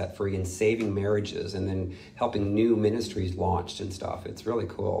get set free and saving marriages and then helping new ministries launched and stuff. It's really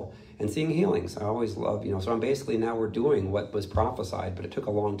cool. And seeing healings. I always love, so I'm basically now we're doing what was prophesied, but it took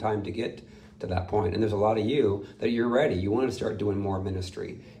a long time to get to that point. And there's a lot of you that you're ready. You want to start doing more ministry.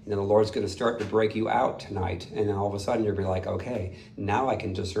 And then the Lord's going to start to break you out tonight. And then all of a sudden you'll be like, okay, now I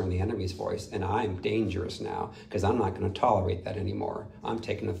can discern the enemy's voice. And I'm dangerous now because I'm not going to tolerate that anymore. I'm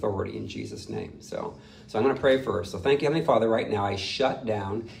taking authority in Jesus' name. So I'm going to pray first. So thank you, Heavenly Father. Right now I shut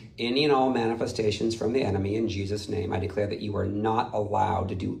down any and all manifestations from the enemy in Jesus' name. I declare that you are not allowed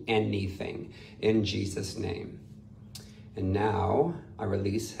to do anything in Jesus' name. And now I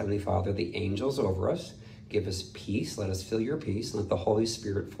release, Heavenly Father, the angels over us. Give us peace. Let us feel your peace. And let the Holy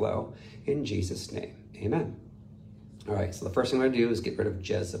Spirit flow in Jesus' name. Amen. All right, so the first thing I'm going to do is get rid of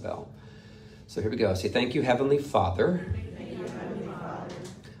Jezebel. So here we go. Say, thank you, Heavenly Father. Thank you, Heavenly Father.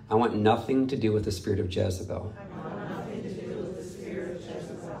 I want nothing to do with the spirit of Jezebel. I want nothing to do with the spirit of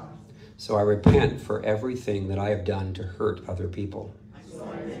Jezebel. So I repent for everything that I have done to hurt other people.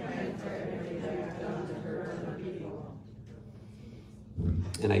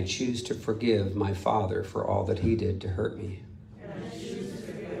 And I choose to forgive my father for all that he did to hurt me. And I choose to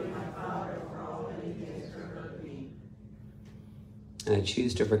forgive my father for all that he did to hurt me. And I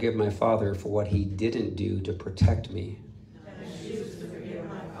choose to forgive my father for what he didn't do to protect me. And I choose to forgive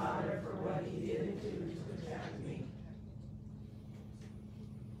my father for what he didn't do to protect me.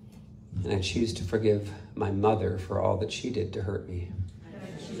 And I choose to forgive my mother for all that she did to hurt me. And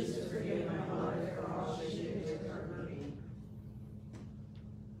I choose to forgive my mother for all that she did to hurt me.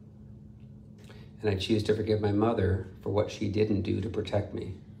 And I choose to forgive my mother for what she didn't do to protect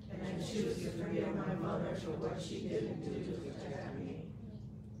me. And I choose to forgive my mother for what she didn't do to protect me.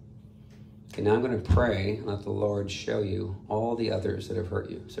 Okay, now I'm going to pray and let the Lord show you all the others that have hurt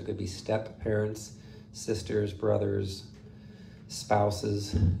you. So it could be step-parents, sisters, brothers,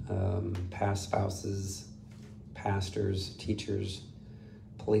 spouses, past spouses, pastors, teachers,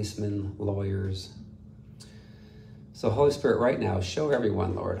 policemen, lawyers. So Holy Spirit, right now, show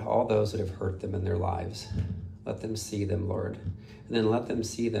everyone, Lord, all those that have hurt them in their lives. Let them see them, Lord. And then let them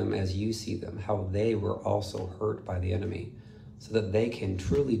see them as you see them, how they were also hurt by the enemy, so that they can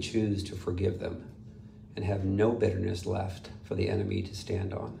truly choose to forgive them and have no bitterness left for the enemy to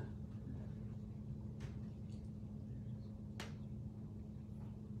stand on.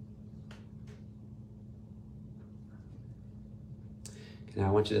 And I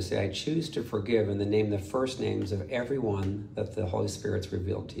want you to say, I choose to forgive, and then name the first names of everyone that the Holy Spirit's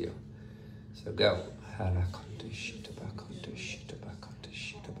revealed to you. So go.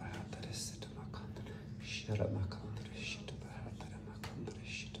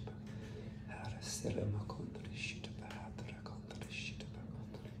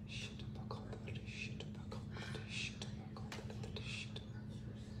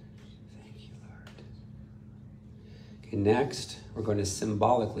 Okay, next, we're going to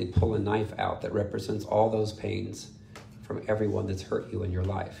symbolically pull a knife out that represents all those pains from everyone that's hurt you in your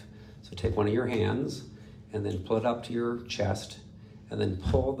life. So take one of your hands and then pull it up to your chest and then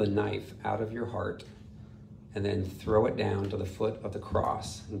pull the knife out of your heart and then throw it down to the foot of the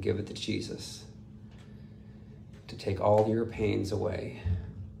cross and give it to Jesus to take all your pains away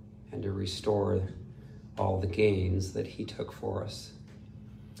and to restore all the gains that he took for us.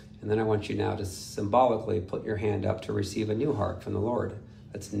 And then I want you now to symbolically put your hand up to receive a new heart from the Lord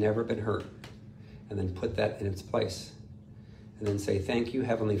that's never been hurt. And then put that in its place. And then say, thank you,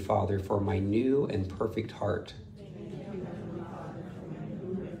 Heavenly Father, for my new and perfect heart.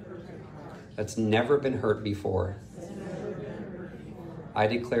 That's never been hurt before. I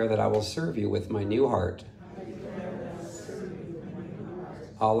declare that I will serve you with my new heart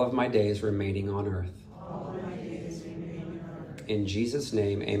all of my days remaining on earth. In Jesus'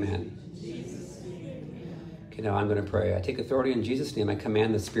 name, amen. Okay, now I'm going to pray. I take authority in Jesus' name. I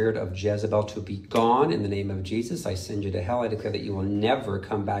command the spirit of Jezebel to be gone in the name of Jesus. I send you to hell. I declare that you will never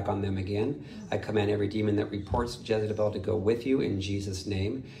come back on them again. I command every demon that reports Jezebel to go with you in Jesus'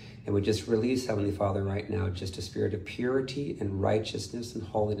 name. And we just release, Heavenly Father, right now, just a spirit of purity and righteousness and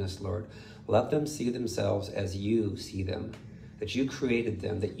holiness, Lord. Let them see themselves as you see them, that you created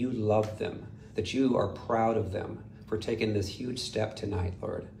them, that you love them, that you are proud of them for taking this huge step tonight,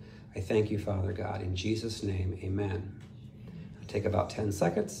 Lord. I thank you, Father God. In Jesus' name, amen. I'll take about 10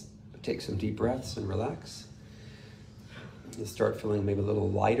 seconds, take some deep breaths and relax. You'll start feeling maybe a little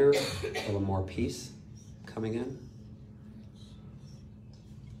lighter, a little more peace coming in.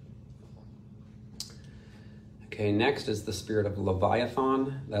 Okay, next is the spirit of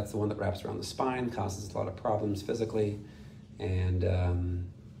Leviathan. That's the one that wraps around the spine, causes a lot of problems physically, and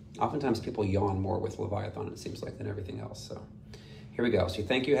oftentimes people yawn more with Leviathan, it seems like, than everything else. So here we go. So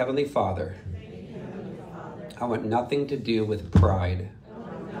thank you, Heavenly Father. I want nothing to do with pride.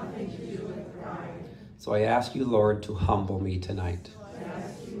 So I ask you, Lord, to humble me tonight.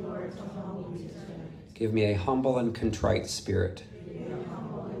 Give me a humble and contrite spirit.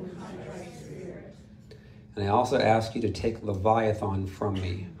 And I also ask you to take Leviathan from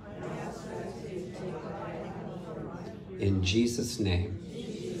me. In Jesus' name.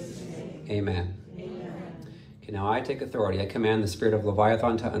 Amen. Okay, now I take authority. I command the spirit of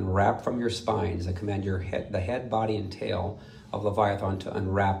Leviathan to unwrap from your spines. I command your head, the head, body, and tail of Leviathan to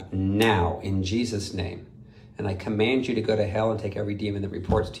unwrap now in Jesus' name. And I command you to go to hell and take every demon that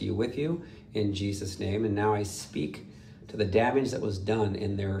reports to you with you in Jesus' name. And now I speak to the damage that was done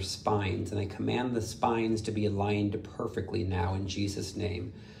in their spines. And I command the spines to be aligned perfectly now in Jesus'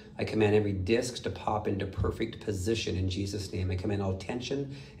 name. I command every disc to pop into perfect position in Jesus' name. I command all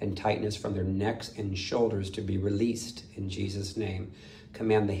tension and tightness from their necks and shoulders to be released in Jesus' name.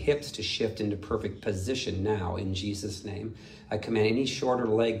 Command the hips to shift into perfect position now in Jesus' name. I command any shorter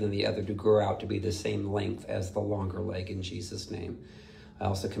leg than the other to grow out to be the same length as the longer leg in Jesus' name. I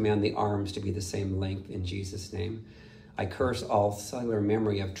also command the arms to be the same length in Jesus' name. I curse all cellular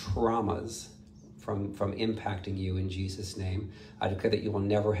memory of traumas from impacting you in Jesus' name. I declare that you will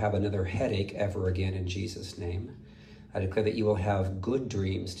never have another headache ever again in Jesus' name. I declare that you will have good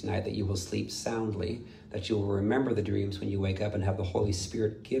dreams tonight, that you will sleep soundly, that you will remember the dreams when you wake up and have the Holy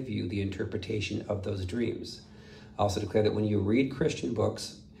Spirit give you the interpretation of those dreams. I also declare that when you read Christian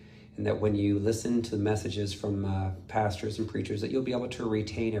books and that when you listen to the messages from pastors and preachers, that you'll be able to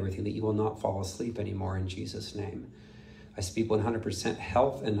retain everything, that you will not fall asleep anymore in Jesus' name. I speak 100%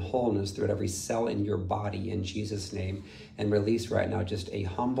 health and wholeness throughout every cell in your body in Jesus' name, and release right now just a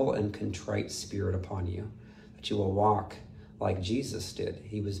humble and contrite spirit upon you, that you will walk like Jesus did.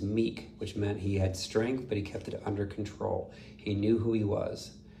 He was meek, which meant he had strength, but he kept it under control. He knew who he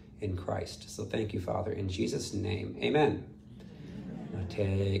was in Christ. So thank you, Father, in Jesus' name, amen. Now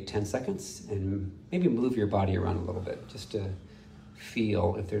take 10 seconds and maybe move your body around a little bit just to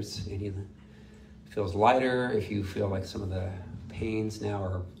feel if there's any feels lighter, if you feel like some of the pains now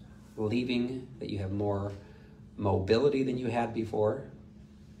are leaving, that you have more mobility than you had before.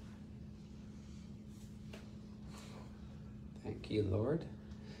 Thank you, Lord.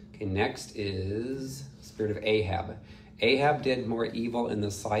 Okay, next is spirit of Ahab. Ahab did more evil in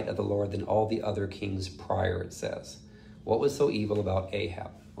the sight of the Lord than all the other kings prior, it says. What was so evil about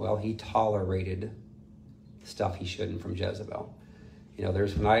Ahab? Well, he tolerated stuff he shouldn't from Jezebel. You know,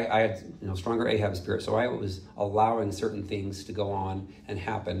 when I had stronger Ahab spirit, so I was allowing certain things to go on and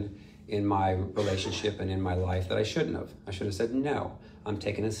happen in my relationship and in my life that I shouldn't have. I should have said, no, I'm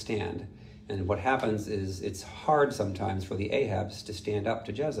taking a stand. And what happens is it's hard sometimes for the Ahabs to stand up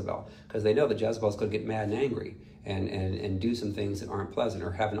to Jezebel because they know that Jezebel's going to get mad and angry and do some things that aren't pleasant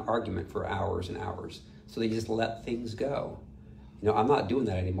or have an argument for hours and hours. So they just let things go. You know, I'm not doing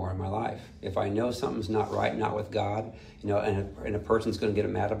that anymore in my life. If I know something's not right, not with God, and a person's going to get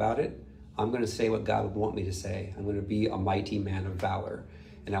mad about it, I'm going to say what God would want me to say. I'm going to be a mighty man of valor.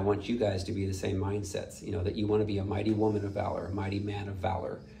 And I want you guys to be the same mindsets, that you want to be a mighty woman of valor, a mighty man of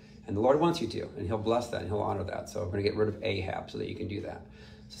valor. And the Lord wants you to, and he'll bless that, and he'll honor that. So we're going to get rid of Ahab so that you can do that.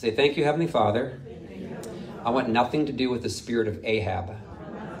 So say, thank you, Heavenly Father. I want nothing to do with the spirit of Ahab.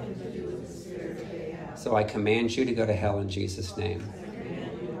 So I command you to go to hell in Jesus' name.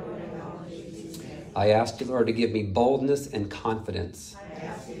 I ask you, Lord, to give me boldness and confidence.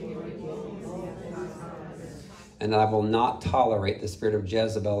 And I will not tolerate the spirit of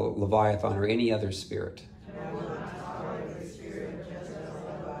Jezebel, Leviathan, or any other spirit.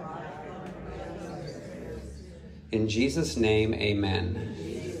 In Jesus' name, amen.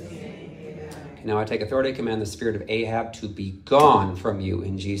 Now I take authority to command the spirit of Ahab to be gone from you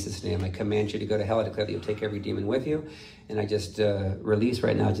in Jesus' name. I command you to go to hell. I declare that you'll take every demon with you. And I just release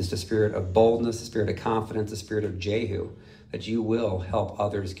right now just a spirit of boldness, a spirit of confidence, a spirit of Jehu, that you will help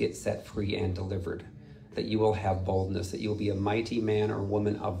others get set free and delivered, that you will have boldness, that you'll be a mighty man or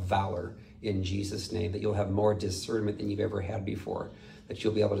woman of valor in Jesus' name, that you'll have more discernment than you've ever had before, that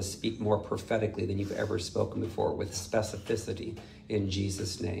you'll be able to speak more prophetically than you've ever spoken before with specificity in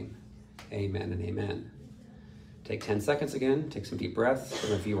Jesus' name. Amen and amen. Take 10 seconds again. Take some deep breaths.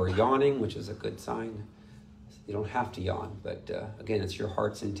 Some of you are yawning, which is a good sign. You don't have to yawn, but again, it's your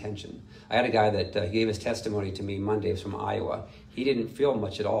heart's intention. I had a guy that he gave his testimony to me Monday from Iowa. He didn't feel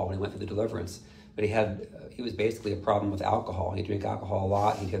much at all when he went through the deliverance, but he was basically a problem with alcohol. He drank alcohol a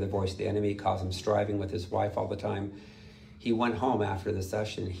lot. He'd hear the voice of the enemy, cause him striving with his wife all the time. He went home after the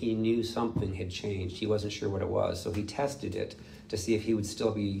session. He knew something had changed. He wasn't sure what it was, so he tested it to see if he would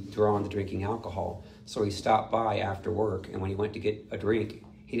still be drawn to drinking alcohol. So he stopped by after work, and when he went to get a drink,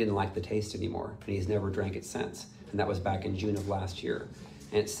 he didn't like the taste anymore, and he's never drank it since. And that was back in June of last year.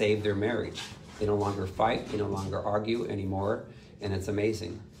 And it saved their marriage. They no longer fight, they no longer argue anymore, and it's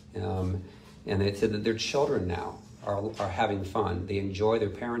amazing. And they said that their children now are having fun. They enjoy their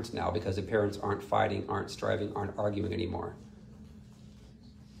parents now because the parents aren't fighting, aren't striving, aren't arguing anymore.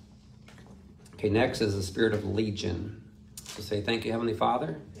 Okay, next is the spirit of legion. So say, thank you, Heavenly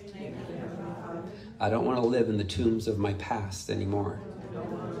Father. I don't want to live in the tombs of my past anymore.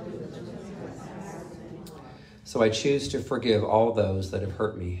 So I choose to forgive all those that have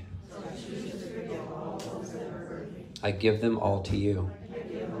hurt me. I give them all to you.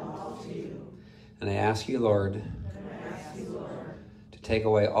 And I ask you, Lord, to take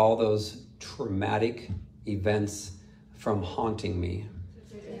away all those traumatic events from haunting me.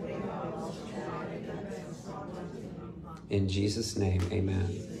 In Jesus' name,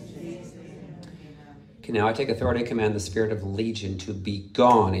 amen. Okay, now I take authority to command the spirit of legion to be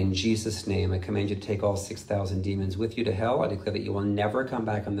gone in Jesus' name. I command you to take all 6,000 demons with you to hell. I declare that you will never come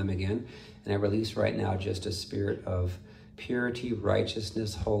back on them again. And I release right now just a spirit of purity,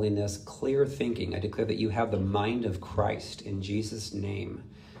 righteousness, holiness, clear thinking. I declare that you have the mind of Christ in Jesus' name.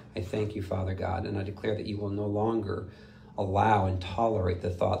 I thank you, Father God, and I declare that you will no longer allow and tolerate the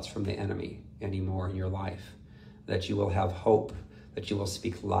thoughts from the enemy anymore in your life, that you will have hope, that you will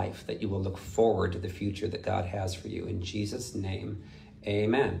speak life, that you will look forward to the future that God has for you. In Jesus' name,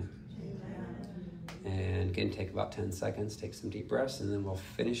 amen. And again, take about 10 seconds, take some deep breaths, and then we'll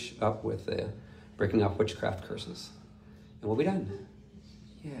finish up with the breaking off witchcraft curses. And we'll be done.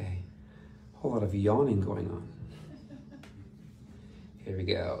 Yay. A whole lot of yawning going on. Here we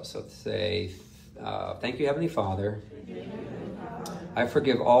go. So say, thank you, Heavenly Father. I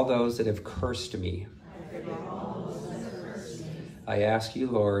forgive all those that have cursed me. I ask you,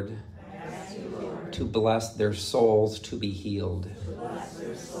 Lord, to bless their souls to be healed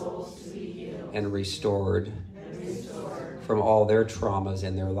and restored from all their traumas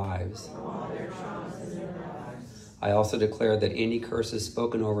in their lives. I also declare that any curses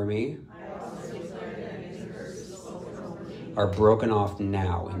spoken over me are broken off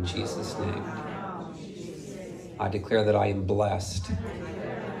now in Jesus' name. I declare that I am blessed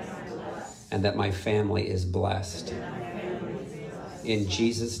and that my family is blessed. In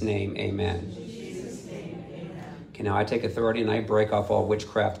Jesus' name, amen. Okay, now I take authority and I break off all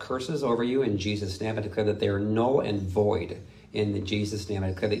witchcraft curses over you in Jesus' name. I declare that they are null and void in Jesus' name. I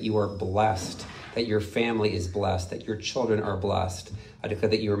declare that you are blessed, that your family is blessed, that your children are blessed. I declare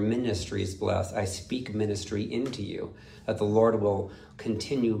that your ministry is blessed. I speak ministry into you, that the Lord will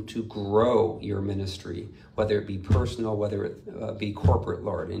continue to grow your ministry, whether it be personal, whether it be corporate,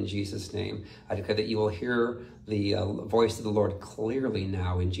 Lord, in Jesus' name. I declare that you will hear the voice of the Lord clearly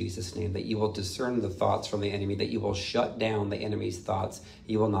now in Jesus' name, that you will discern the thoughts from the enemy, that you will shut down the enemy's thoughts.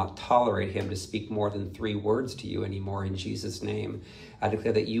 You will not tolerate him to speak more than 3 words to you anymore in Jesus' name. I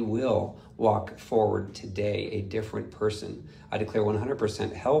declare that you will walk forward today a different person. I declare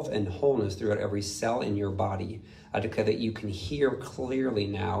 100% health and wholeness throughout every cell in your body. I declare that you can hear clearly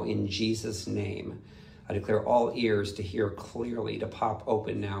now in Jesus' name. I declare all ears to hear clearly, to pop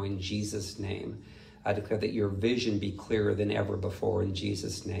open now in Jesus' name. I declare that your vision be clearer than ever before in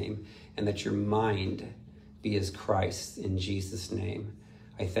Jesus' name, and that your mind be as Christ in Jesus' name.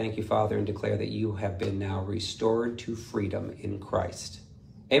 I thank you, Father, and declare that you have been now restored to freedom in Christ.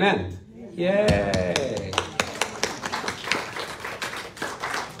 Amen. Yay.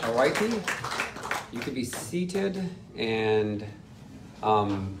 All righty. You can be seated, and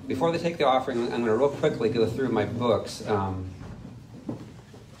before they take the offering, I'm going to real quickly go through my books.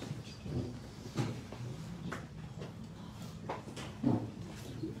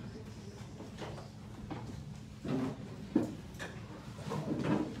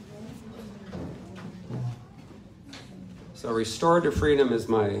 So Restored to Freedom is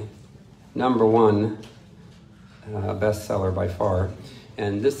my #1 bestseller by far.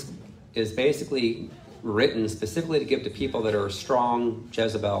 And this is basically written specifically to give to people that are a strong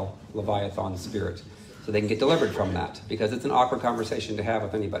Jezebel, Leviathan spirit, so they can get delivered from that, because it's an awkward conversation to have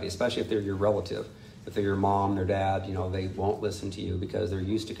with anybody, especially if they're your relative. If they're your mom, their dad, you know, they won't listen to you because they're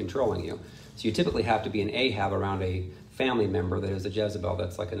used to controlling you. So you typically have to be an Ahab around a family member that is a Jezebel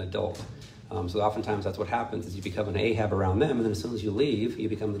that's like an adult. So oftentimes that's what happens, is you become an Ahab around them, and then as soon as you leave, you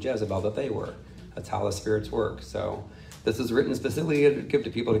become the Jezebel that they were. That's how the spirits work. So this is written specifically to give to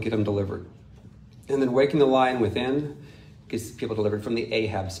people to get them delivered. And then Waking the Lion Within gets people delivered from the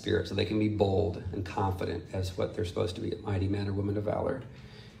Ahab spirit, so they can be bold and confident as what they're supposed to be, a mighty man or woman of valor.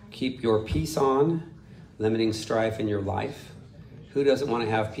 Keep Your Peace On, Limiting Strife in Your Life. Who doesn't want to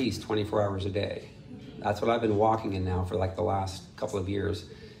have peace 24 hours a day? That's what I've been walking in now for like the last couple of years.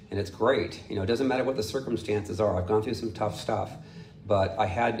 And it's great. You know, it doesn't matter what the circumstances are. I've gone through some tough stuff, but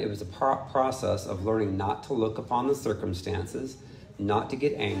it was a process of learning not to look upon the circumstances, not to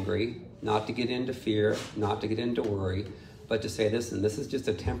get angry, not to get into fear, not to get into worry, but to say, listen, this is just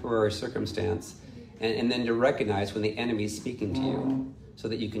a temporary circumstance. And then to recognize when the enemy is speaking to you, so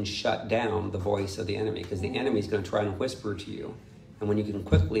that you can shut down the voice of the enemy, because the enemy is going to try and whisper to you. And when you can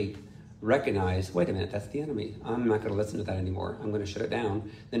quickly recognize, wait a minute, that's the enemy. I'm not going to listen to that anymore. I'm going to shut it down.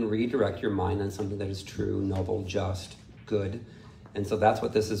 Then redirect your mind on something that is true, noble, just, good. And so that's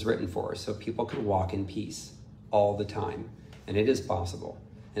what this is written for, so people can walk in peace all the time. And it is possible.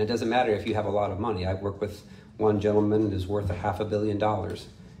 And it doesn't matter if you have a lot of money. I've worked with one gentleman who's worth $500 million,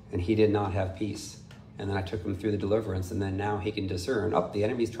 and he did not have peace. And then I took him through the deliverance, and then now he can discern, oh, the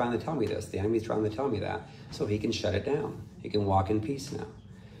enemy's trying to tell me this, the enemy's trying to tell me that. So he can shut it down. He can walk in peace now.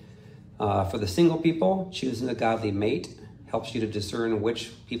 For the single people, choosing a godly mate helps you to discern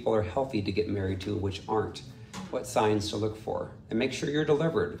which people are healthy to get married to and which aren't. what signs to look for. And make sure you're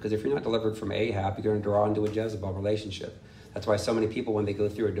delivered, because if you're not delivered from Ahab, you're going to draw into a Jezebel relationship. That's why so many people, when they go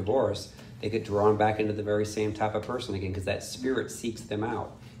through a divorce, they get drawn back into the very same type of person again, because that spirit seeks them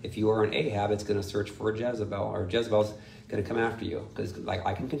out. If you are an Ahab, it's going to search for a Jezebel, or Jezebel's going to come after you, because like,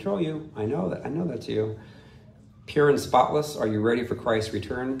 I can control you. I know that's you. Pure and spotless, are you ready for Christ's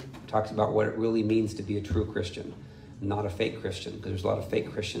return? Talks about what it really means to be a true Christian, not a fake Christian, because there's a lot of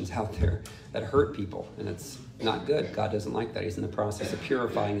fake Christians out there that hurt people, and it's not good. God doesn't like that. He's in the process of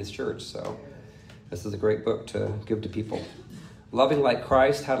purifying his church, so this is a great book to give to people. Loving like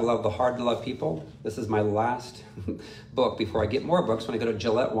Christ, how to love the hard to love people. This is my last book before I get more books when I go to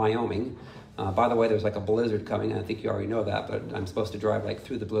Gillette, Wyoming. By the way, there's like a blizzard coming, and I think you already know that, but I'm supposed to drive like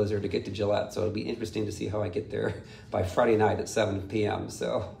through the blizzard to get to Gillette, so it'll be interesting to see how I get there by Friday night at 7 p.m.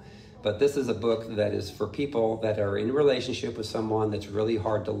 But this is a book that is for people that are in a relationship with someone that's really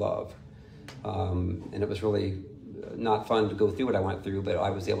hard to love. And it was really not fun to go through what I went through, but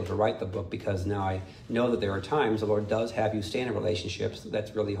I was able to write the book because now I know that there are times the Lord does have you stay in a relationship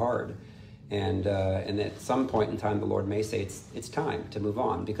that's really hard. And at some point in time, the Lord may say it's time to move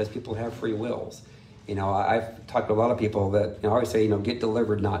on, because people have free wills. You know, I've talked to a lot of people that, I always say, get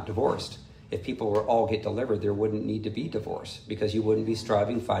delivered, not divorced. If people were all get delivered, there wouldn't need to be divorce, because you wouldn't be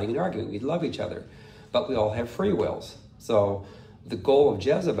striving, fighting, and arguing. We'd love each other. But we all have free wills. So the goal of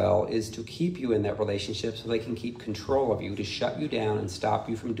Jezebel is to keep you in that relationship so they can keep control of you, to shut you down and stop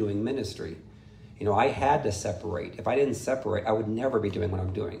you from doing ministry. I had to separate. If I didn't separate, I would never be doing what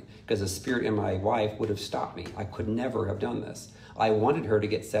I'm doing, because the spirit in my wife would have stopped me. I could never have done this. I wanted her to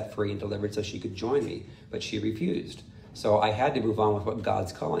get set free and delivered so she could join me, but she refused. So I had to move on with what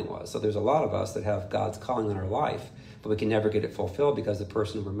God's calling was. So there's a lot of us that have God's calling in our life, but we can never get it fulfilled because the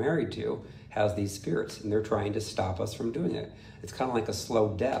person we're married to has these spirits, and they're trying to stop us from doing it. It's kind of like a slow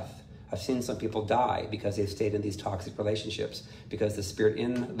death. I've seen some people die because they've stayed in these toxic relationships, because the spirit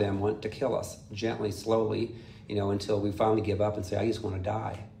in them went to kill us gently, slowly, until we finally give up and say, I just want to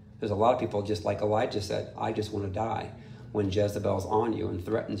die. There's a lot of people, just like Elijah said, I just want to die, when Jezebel's on you and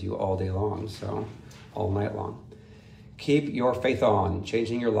threatens you all day long, so all night long. Keep your faith on,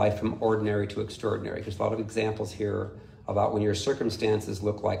 changing your life from ordinary to extraordinary. There's a lot of examples here about when your circumstances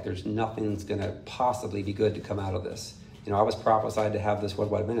look like there's nothing that's going to possibly be good to come out of this. I was prophesied to have this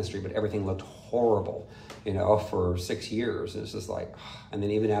worldwide ministry, but everything looked horrible, for 6 years. It's just like, and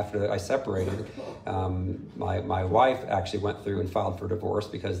then even after I separated, my wife actually went through and filed for divorce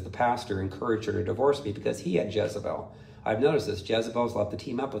because the pastor encouraged her to divorce me because he had Jezebel. I've noticed this. Jezebels love to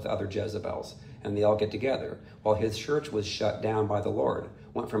team up with other Jezebels, and they all get together. Well, his church was shut down by the Lord,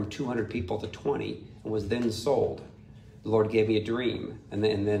 went from 200 people to 20, and was then sold. The Lord gave me a dream, and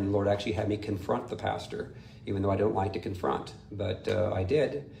then the Lord actually had me confront the pastor, even though I don't like to confront, but I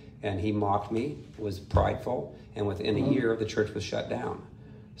did, and he mocked me, was prideful, and within a year, the church was shut down.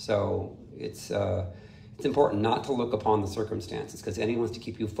 So it's important not to look upon the circumstances, because anyone wants to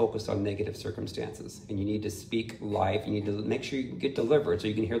keep you focused on negative circumstances, and you need to speak life. You need to make sure you get delivered so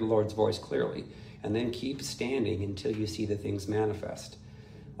you can hear the Lord's voice clearly, and then keep standing until you see the things manifest.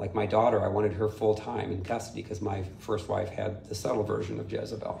 Like my daughter, I wanted her full-time in custody because my first wife had the subtle version of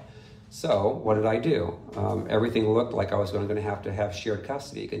Jezebel. So what did I do? Everything looked like I was going to have shared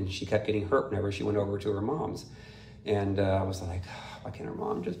custody, and she kept getting hurt whenever she went over to her mom's. And I was like, why can't her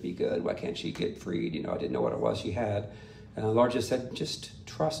mom just be good? Why can't she get freed? I didn't know what it was she had. And the Lord just said, just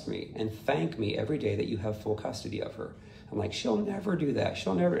trust me and thank me every day that you have full custody of her. I'm like, she'll never do that.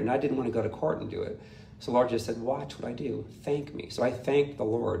 She'll never. And I didn't want to go to court and do it. So the Lord just said, watch what I do. Thank me. So I thanked the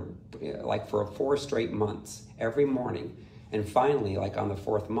Lord like for 4 straight months, every morning. And finally, like on the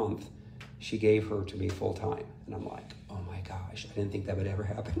 4th month, she gave her to me full time. And I'm like, oh my gosh, I didn't think that would ever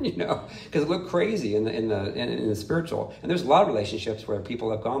happen, because it looked crazy in the spiritual. And there's a lot of relationships where people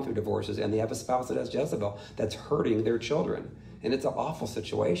have gone through divorces and they have a spouse that has Jezebel that's hurting their children. And it's an awful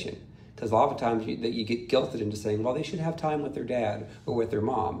situation, because a lot of times you get guilted into saying, well, they should have time with their dad or with their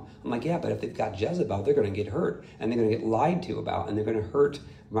mom. I'm like, yeah, but if they've got Jezebel, they're going to get hurt, and they're going to get lied to about, and they're going to hurt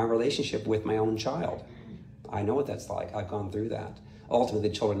my relationship with my own child. I know what that's like. I've gone through that. Ultimately,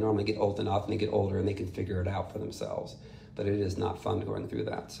 the children normally get old enough and they get older and they can figure it out for themselves. But it is not fun going through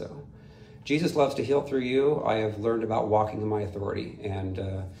that. So Jesus loves to heal through you. I have learned about walking in my authority, and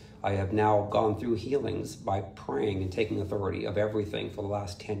I have now gone through healings by praying and taking authority of everything for the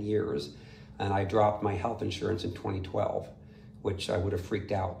last 10 years. And I dropped my health insurance in 2012, which I would have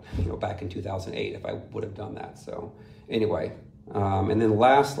freaked out, back in 2008 if I would have done that. So anyway, and then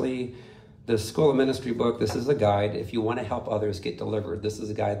lastly, the School of Ministry book. This is a guide if you want to help others get delivered. This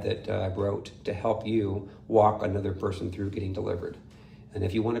is a guide that I wrote to help you walk another person through getting delivered. And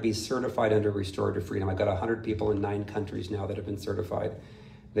if you want to be certified under Restorative Freedom, I've got 100 people in 9 countries now that have been certified.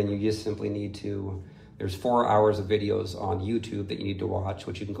 Then you just simply need to, there's 4 hours of videos on YouTube that you need to watch,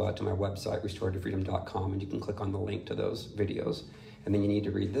 which you can go out to my website, restorativefreedom.com, and you can click on the link to those videos. And then you need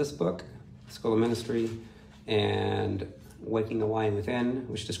to read this book, School of Ministry, and Waking the Lion Within,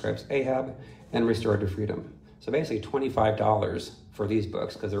 which describes Ahab, and Restorative Freedom. So basically $25 for these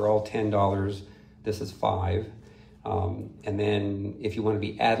books, because they're all $10. This is $5. And then if you want to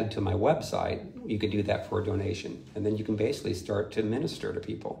be added to my website, you can do that for a donation. And then you can basically start to minister to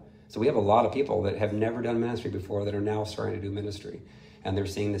people. So we have a lot of people that have never done ministry before that are now starting to do ministry. And they're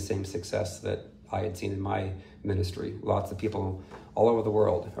seeing the same success that I had seen in my ministry. Lots of people all over the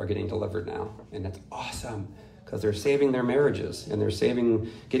world are getting delivered now. And it's awesome because they're saving their marriages and they're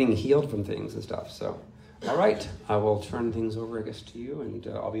getting healed from things and stuff. So, all right, I will turn things over, I guess, to you, and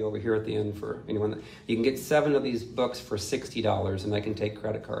I'll be over here at the end for anyone. You can get 7 of these books for $60, and I can take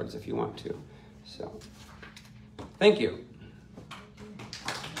credit cards if you want to. So, thank you.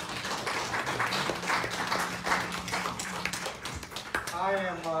 I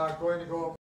am going to go